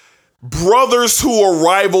of brothers who are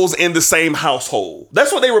rivals in the same household.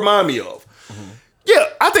 That's what they remind me of. Yeah,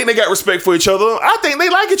 I think they got respect for each other. I think they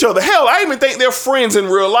like each other. Hell, I even think they're friends in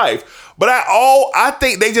real life. But I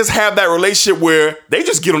think they just have that relationship where they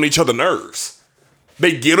just get on each other's nerves.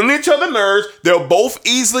 They get on each other's nerves. They're both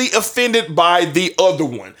easily offended by the other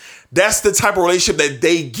one. That's the type of relationship that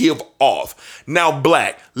they give off. Now,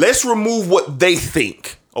 Black, let's remove what they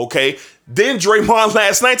think, okay? Then Draymond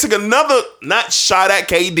last night took another, not shot at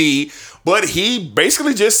KD, but he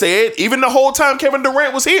basically just said, even the whole time Kevin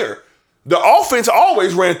Durant was here, the offense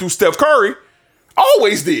always ran through Steph Curry.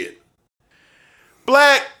 Always did.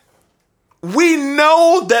 Black, we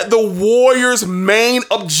know that the Warriors' main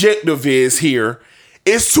objective is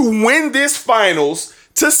to win this finals,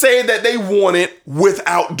 to say that they won it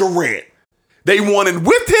without Durant. They won it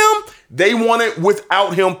with him. They won it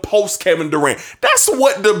without him post Kevin Durant. That's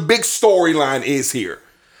what the big storyline is here.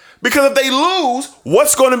 Because if they lose,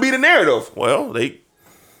 what's going to be the narrative? Well, they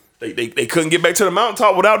couldn't get back to the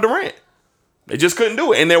mountaintop without Durant. They just couldn't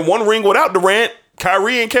do it. And then one ring without Durant,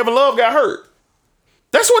 Kyrie and Kevin Love got hurt.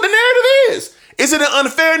 That's what the narrative is. Is it an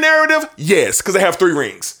unfair narrative? Yes, because they have 3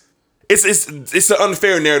 rings. It's an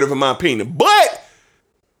unfair narrative in my opinion. But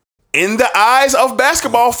in the eyes of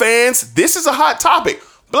basketball fans, this is a hot topic.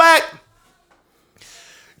 Black,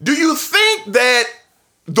 do you think that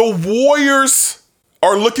the Warriors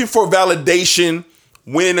are looking for validation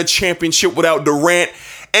winning a championship without Durant?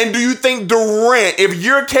 And do you think Durant, if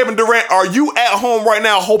you're Kevin Durant, are you at home right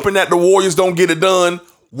now hoping that the Warriors don't get it done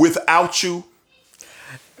without you?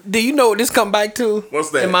 Do you know what this come back to? What's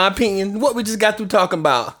that? In my opinion, what we just got through talking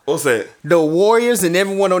about. What's that? The Warriors and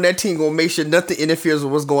everyone on that team gonna make sure nothing interferes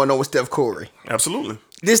with what's going on with Steph Curry. Absolutely.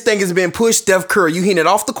 This thing has been pushed. Steph Curry, you hearing it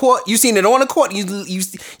off the court, you seen it on the court,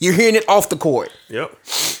 you're hearing it off the court. Yep.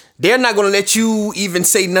 They're not gonna let you even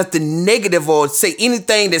say nothing negative or say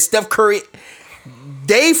anything that Steph Curry.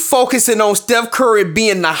 They focusing on Steph Curry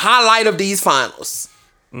being the highlight of these finals.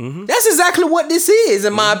 Mm-hmm. That's exactly what this is,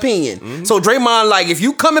 in my opinion. Mm-hmm. So Draymond, like, if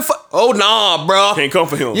you coming for, nah, bro, can't come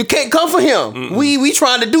for him. You can't come for him. Mm-mm. We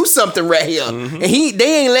trying to do something right here, and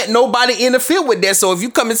they ain't let nobody interfere with that. So if you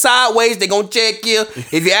coming sideways, they gonna check you.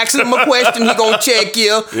 If you asking him a question, he gonna check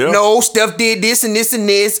you. Yep. No, Steph did this and this and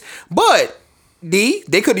this, but they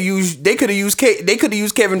could have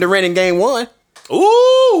used Kevin Durant in game 1.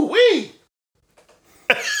 Ooh, wee.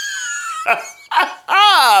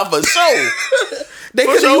 For sure. They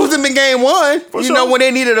could have used him in game 1. For you know, when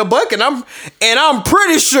they needed a bucket. I'm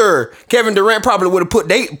pretty sure Kevin Durant probably would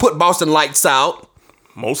have put Boston lights out.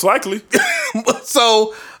 Most likely.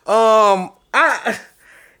 So, I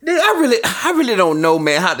really don't know,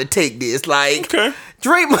 man, how to take this. Like, okay.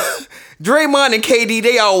 Draymond and KD,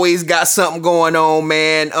 they always got something going on,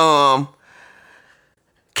 man.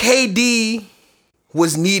 KD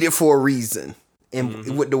was needed for a reason.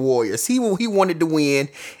 With the Warriors, he wanted to win,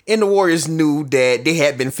 and the Warriors knew that they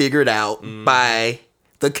had been figured out by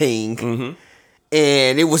the King,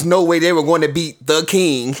 and it was no way they were going to beat the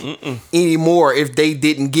King anymore if they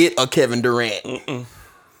didn't get a Kevin Durant.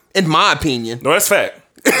 In my opinion, no, that's fact.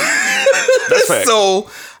 That's fact. So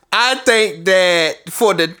I think that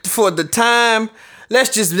for the time, let's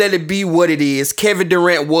just let it be what it is. Kevin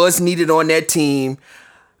Durant was needed on that team.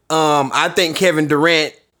 I think Kevin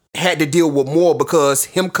Durant had to deal with more because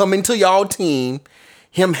him coming to y'all team,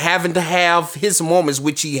 him having to have his moments,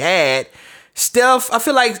 which he had. Steph, I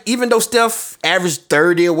feel like even though Steph averaged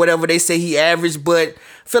 30 or whatever they say he averaged, but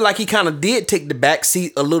I feel like he kind of did take the back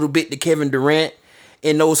seat a little bit to Kevin Durant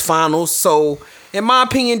in those finals. So, in my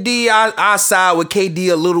opinion, I side with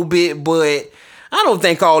KD a little bit, but I don't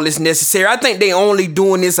think all this necessary. I think they only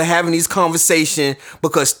doing this or having these conversations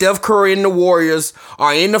because Steph Curry and the Warriors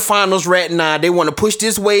are in the finals right now. They want to push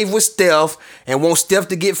this wave with Steph and want Steph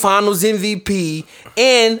to get finals MVP.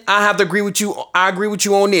 And I have to agree with you. I agree with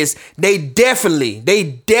you on this. They definitely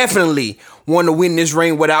want to win this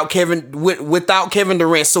ring without Kevin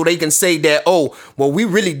Durant, so they can say that, oh, well, we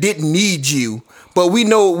really didn't need you. But we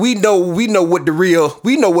know what the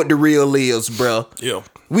real is, bro. Yeah.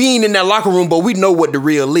 We ain't in that locker room, but we know what the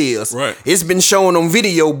real is. Right. It's been shown on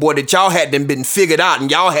video, boy, that y'all had them been figured out and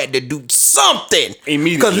y'all had to do something.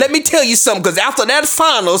 Immediately. Because let me tell you something, because after that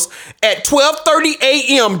finals, at 12:30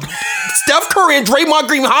 a.m., Steph Curry and Draymond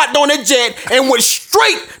Green hopped on a jet and went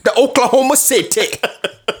straight to Oklahoma City.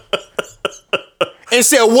 And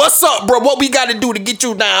said, what's up, bro? What we got to do to get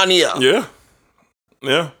you down here?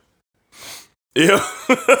 Yeah.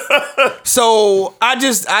 So I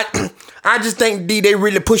just think they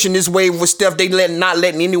really pushing this wave with Steph. They not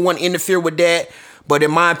letting anyone interfere with that. But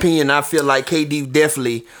in my opinion, I feel like KD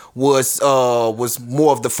definitely was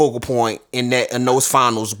more of the focal point in those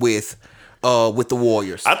finals with the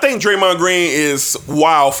Warriors. I think Draymond Green is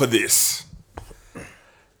wild for this.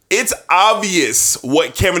 It's obvious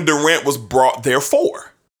what Kevin Durant was brought there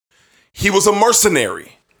for. He was a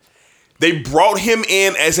mercenary. They brought him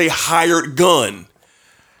in as a hired gun.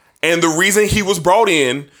 And the reason he was brought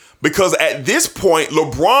in, because at this point,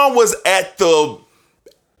 LeBron was at the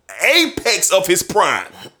apex of his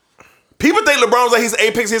prime. People think LeBron was at his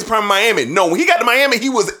apex of his prime in Miami. No, when he got to Miami, he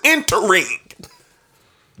was entering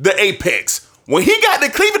the apex. When he got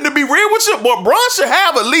to Cleveland, to be real with you, LeBron should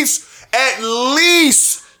have at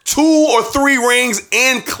least 2 or 3 rings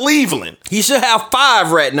in Cleveland. He should have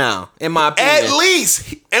 5 right now, in my opinion. At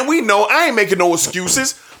least. And we know, I ain't making no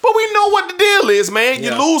excuses, but we know what the deal is, man.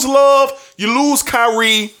 Yeah. You lose Love, you lose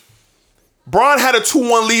Kyrie. Bron had a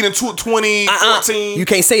 2-1 lead in 2014. You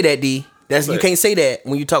can't say that, D. You can't say that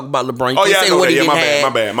when you talk about LeBron. You can't say I know what that. he Yeah, didn't my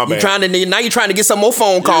have. bad. Now you're trying to get some more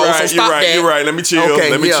phone calls. So stop that. You're right. Let me chill. Okay,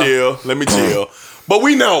 Let me chill. But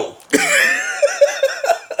we know.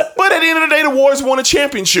 But at the end of the day, the Warriors won a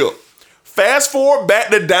championship. Fast forward back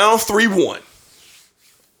to down 3-1.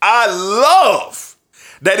 I love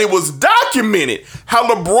that it was documented how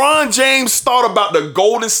LeBron James thought about the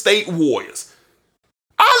Golden State Warriors.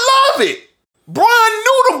 I love it. Bron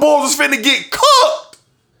knew the Bulls was finna get cooked.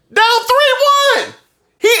 Down 3-1.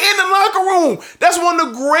 He in the locker room. That's one of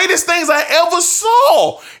the greatest things I ever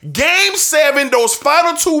saw. Game 7, those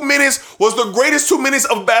final 2 minutes was the greatest 2 minutes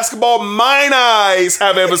of basketball mine eyes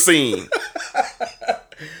have ever seen.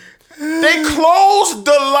 They closed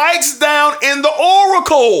the lights down in the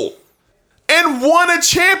Oracle and won a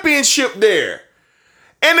championship there.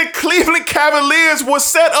 And the Cleveland Cavaliers were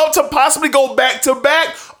set up to possibly go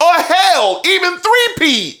back-to-back or hell, even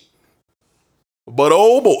 3-peat. But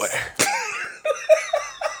oh boy.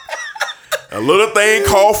 A little thing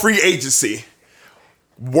called free agency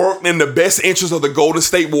worked in the best interest of the Golden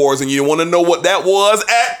State Warriors, and you want to know what that was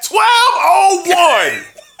at 12:01.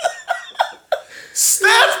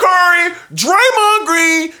 Steph Curry, Draymond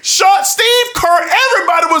Green, Steve Kerr,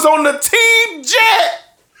 everybody was on the team jet.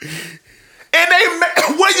 And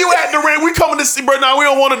where you at, Durant? We coming to see, bro. Now we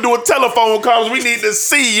don't want to do a telephone call. We need to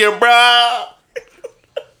see you, bro.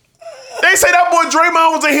 They say that boy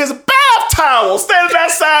Draymond was in his bath towel standing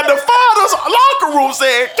outside the father's locker room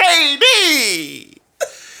saying, KD.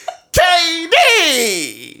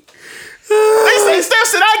 They say, Steph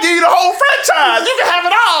said, I give you the whole franchise. You can have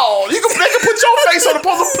it all. They can put your face on the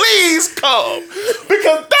poster. Please come.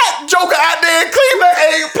 Because that joker out there in Cleveland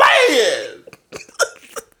ain't playing.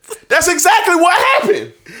 That's exactly what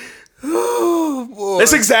happened. Oh, boy.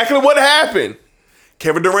 That's exactly what happened.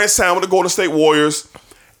 Kevin Durant signed with the Golden State Warriors,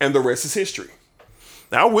 and the rest is history.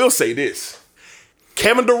 Now, I will say this.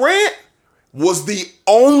 Kevin Durant was the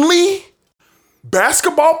only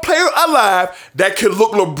basketball player alive that could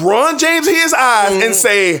look LeBron James in his eyes and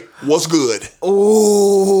say, what's good?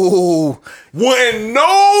 Ooh. When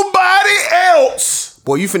nobody else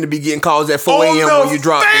Boy, you finna be getting calls at 4 a.m. when you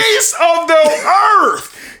drop this. face of the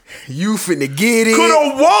earth You finna get it. could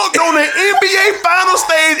have walked on the NBA final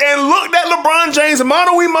stage and looked at LeBron James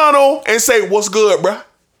mano-a-mano and say, what's good, bruh?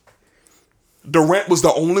 Durant was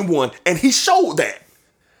the only one, and he showed that.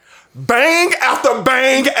 Bang after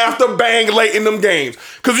bang after bang late in them games.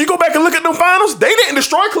 Because if you go back and look at them finals, they didn't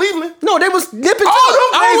destroy Cleveland. No, they was nipping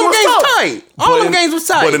All them games tough. tight. All them games was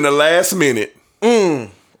tight. But in the last minute, they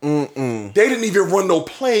didn't even run no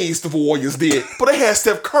plays the Warriors did. But they had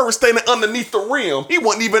Steph Curry standing underneath the rim. He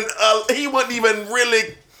wasn't even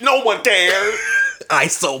really, no one cared.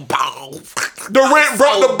 ISO ball. Durant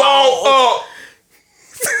brought the ball up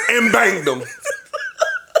and banged them.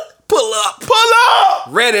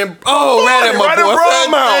 Red and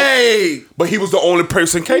Broadmouth. Hey. But he was the only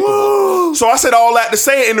person capable. So I said all that to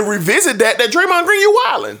say, and to revisit that Draymond Green, you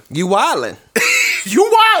wildin'. You wildin'.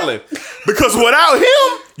 You wildin'. Because without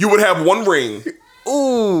him, you would have one ring.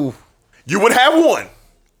 Ooh. You would have one.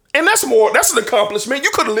 And that's an accomplishment.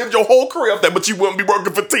 You could have lived your whole career off that, but you wouldn't be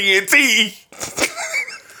working for TNT.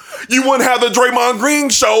 You wouldn't have the Draymond Green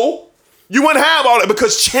show. You wouldn't have all that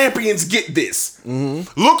because champions get this.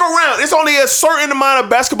 Mm-hmm. Look around. It's only a certain amount of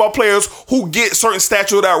basketball players who get certain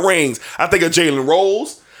statues without rings. I think of Jalen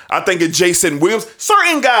Rose. I think of Jason Williams.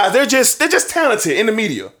 Certain guys, they're just talented in the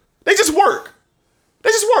media. They just work.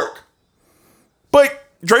 But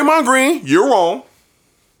Draymond Green, you're wrong.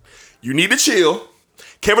 You need to chill.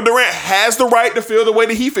 Kevin Durant has the right to feel the way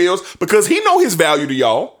that he feels because he know his value to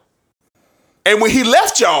y'all. And when he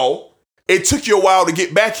left y'all, it took you a while to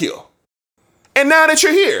get back here. And now that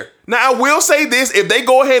you're here. Now, I will say this. If they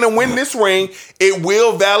go ahead and win this ring, it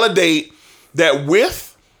will validate that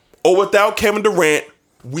with or without Kevin Durant,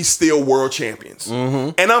 we still world champions.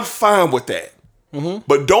 Mm-hmm. And I'm fine with that. Mm-hmm.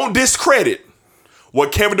 But don't discredit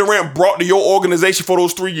what Kevin Durant brought to your organization for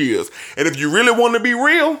those 3 years. And if you really want to be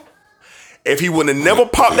real, if he would have never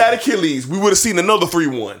popped that Achilles, we would have seen another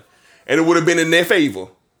 3-1. And it would have been in their favor.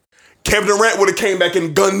 Kevin Durant would have came back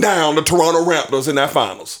and gunned down the Toronto Raptors in that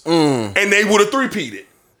finals. And they would have three-peated.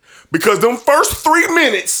 Because them first 3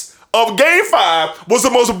 minutes of Game 5 was the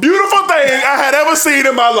most beautiful thing I had ever seen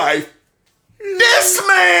in my life. This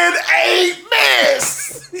man ain't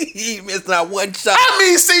missed. He missed not one shot. I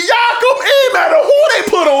mean, Siakam, it ain't matter who they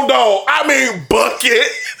put on dog. I mean, bucket.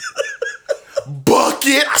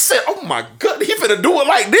 I said, oh my God, he finna do it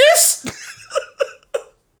like this?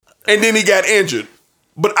 And then he got injured.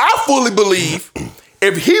 But I fully believe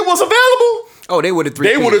if he was available, they would have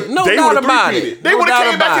three-peated. No doubt about it. They would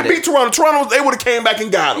have came back and beat Toronto. They would have came back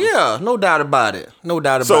and got him. Yeah, no doubt about it.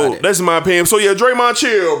 So that's my opinion. So yeah, Draymond,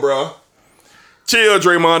 chill, bro. Chill,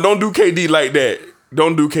 Draymond. Don't do KD like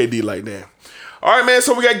that. All right, man.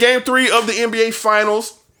 So we got Game 3 of the NBA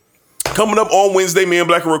Finals coming up on Wednesday. Me and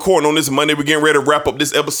Black are recording on this Monday. We're getting ready to wrap up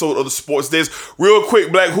this episode of the Sports Desk. Real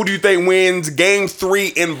quick, Black, who do you think wins Game 3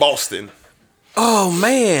 in Boston? Oh,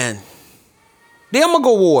 man. Then I'm going to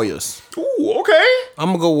go Warriors. Ooh, okay. I'm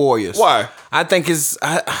going to go Warriors. Why? I think it's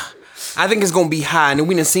going to be high. And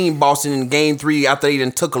we done seen Boston in Game 3 after they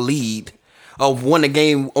done took a lead. Won a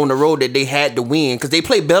game on the road that they had to win. Because they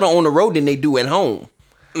play better on the road than they do at home.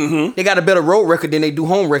 Mm-hmm. They got a better road record than they do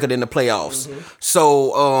home record in the playoffs. Mm-hmm.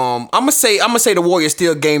 So I'm gonna say the Warriors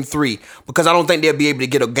still Game 3 because I don't think they'll be able to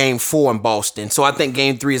get a Game 4 in Boston. So I think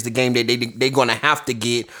Game 3 is the game that they're gonna have to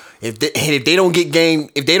get. If they don't get Game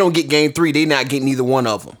 3, they're not getting either one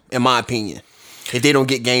of them, in my opinion. If they don't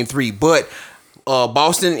get Game 3, but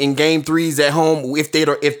Boston in Game 3s at home, if they're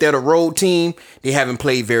the road team, they haven't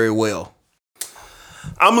played very well.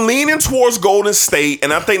 I'm leaning towards Golden State,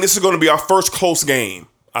 and I think this is going to be our first close game.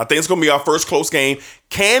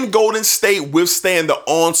 Can Golden State withstand the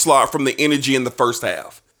onslaught from the energy in the first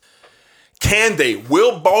half? Can they?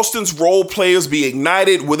 Will Boston's role players be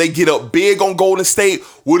ignited? Will they get up big on Golden State?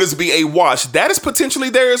 Will this be a wash? That is potentially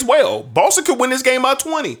there as well. Boston could win this game by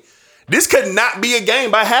 20. This could not be a game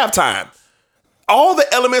by halftime. All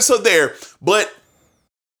the elements are there, but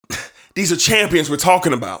these are champions we're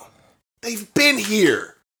talking about. They've been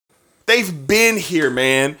here,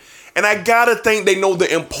 man. And I gotta think they know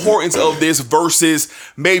the importance of this versus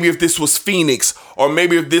maybe if this was Phoenix or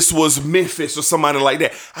maybe if this was Memphis or somebody like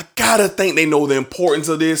that. I gotta think they know the importance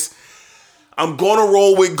of this. I'm gonna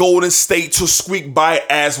roll with Golden State to squeak by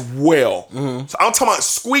as well. Mm-hmm. So I'm talking about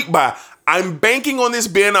squeak by. I'm banking on this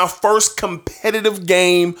being our first competitive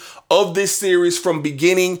game of this series from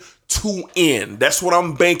beginning to end. That's what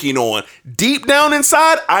I'm banking on. Deep down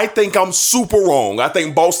inside, I think I'm super wrong. I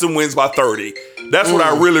think Boston wins by 30. That's what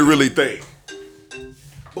I really, really think.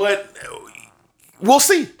 But we'll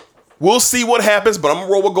see. We'll see what happens, but I'm going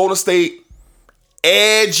to roll with Golden State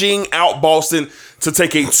edging out Boston to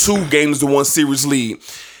take a 2-1 series lead.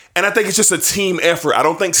 And I think it's just a team effort. I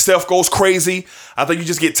don't think Steph goes crazy. I think you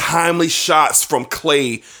just get timely shots from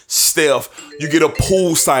Clay, Steph. You get a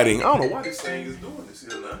pool sighting. I don't know why this thing is doing this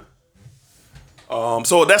here now.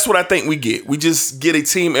 So that's what I think we get. We just get a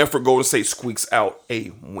team effort. Golden State squeaks out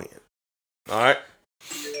a win. All right.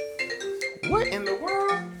 What in the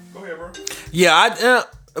world? Go ahead, bro. Yeah,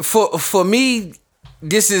 for me,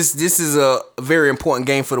 this is a very important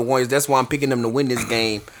game for the Warriors. That's why I'm picking them to win this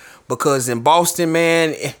game. Because in Boston,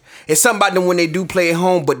 man, it's something about them when they do play at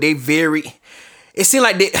home, but it seems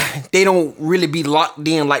like they don't really be locked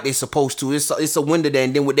in like they're supposed to. It's a window there,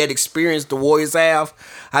 and then with that experience the Warriors have,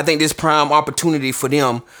 I think this prime opportunity for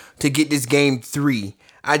them to get this Game 3.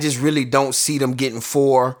 I just really don't see them getting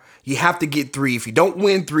 4. You have to get 3. If you don't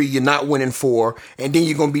win 3, you're not winning 4. And then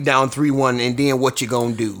you're going to be down 3-1. And then what you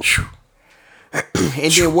going to do?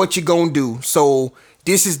 And then what you going to do? So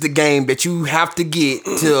this is the game that you have to get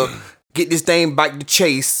this thing back to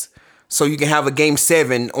chase so you can have a game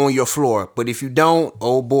 7 on your floor. But if you don't,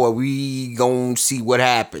 oh boy, we going to see what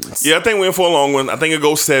happens. Yeah, I think we're in for a long one. I think it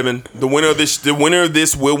goes 7. The winner of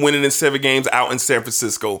this will win it in 7 games out in San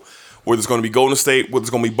Francisco. Whether it's going to be Golden State, whether it's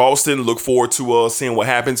going to be Boston. Look forward to seeing what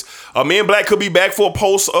happens. Me and Black could be back for a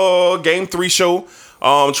post game 3 show.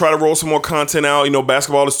 Try to roll some more content out. You know,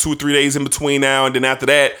 basketball is 2 or 3 days in between now, and then after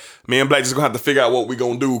that, me and Black just gonna have to figure out what we're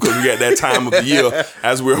gonna do because we got that time of the year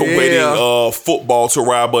as we're waiting football to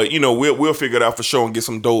arrive. But you know, we'll figure it out for sure and get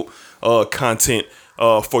some dope content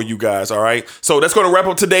for you guys. All right, so that's gonna wrap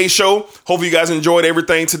up today's show. Hopefully you guys enjoyed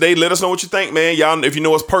everything today. Let us know what you think, man. Y'all, if you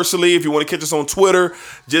know us personally, if you want to catch us on Twitter,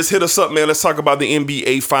 just hit us up, man. Let's talk about the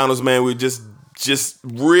NBA Finals, man. We're just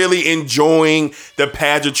really enjoying the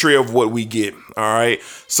pageantry of what we get. All right.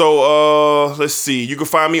 So let's see. You can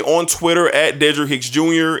find me on Twitter at Dedrick Hicks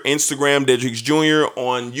Jr., Instagram Dedrick Hicks Jr.,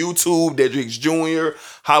 on YouTube Dedrick Hicks Jr.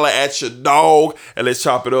 Holla at your dog and let's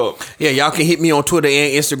chop it up. Yeah, y'all can hit me on Twitter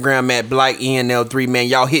and Instagram at BlackENL3, man.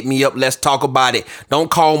 Y'all hit me up. Let's talk about it. Don't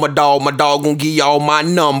call my dog. My dog gonna give y'all my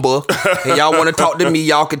number. And y'all want to talk to me,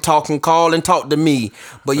 y'all can talk and call and talk to me.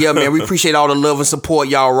 But yeah, man, we appreciate all the love and support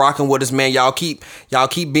y'all rocking with us, man. Y'all keep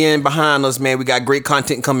being behind us, man. We got great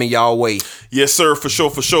content coming y'all way. Yes, sir, for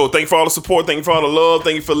sure, for sure. Thank you for all the support. Thank you for all the love.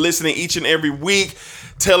 Thank you for listening each and every week.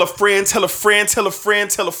 Tell a friend, tell a friend, tell a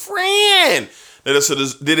friend, tell a friend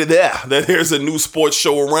that there's a new sports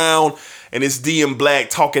show around, and it's D and Black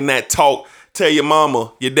talking that talk. Tell your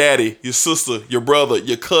mama, your daddy, your sister, your brother,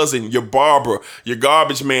 your cousin, your barber, your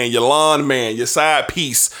garbage man, your lawn man, your side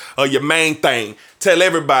piece, your main thing. Tell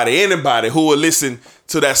everybody, anybody who will listen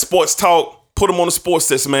to that sports talk, put them on the sports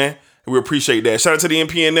test, man. We appreciate that. Shout out to the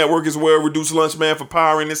NPN Network as well, Reduce Lunch, man, for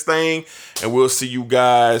powering this thing. And we'll see you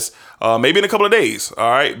guys maybe in a couple of days. All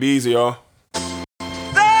right, be easy, y'all.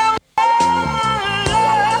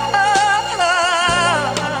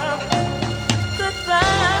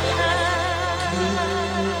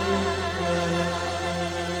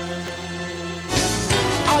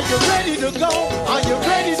 Are you ready to go? Are you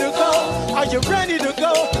ready to go? Are you ready to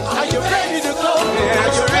go? Are you ready to go?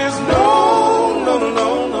 Answer is no, no, no,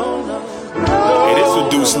 no, no, no. Hey, this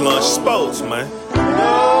Reduce Lunch Sports, man.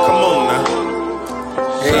 Come on now.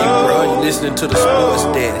 Hey, bro, you listening to the sports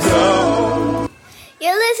desk.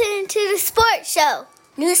 You're listening to the sports show.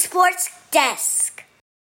 New Sports Desk.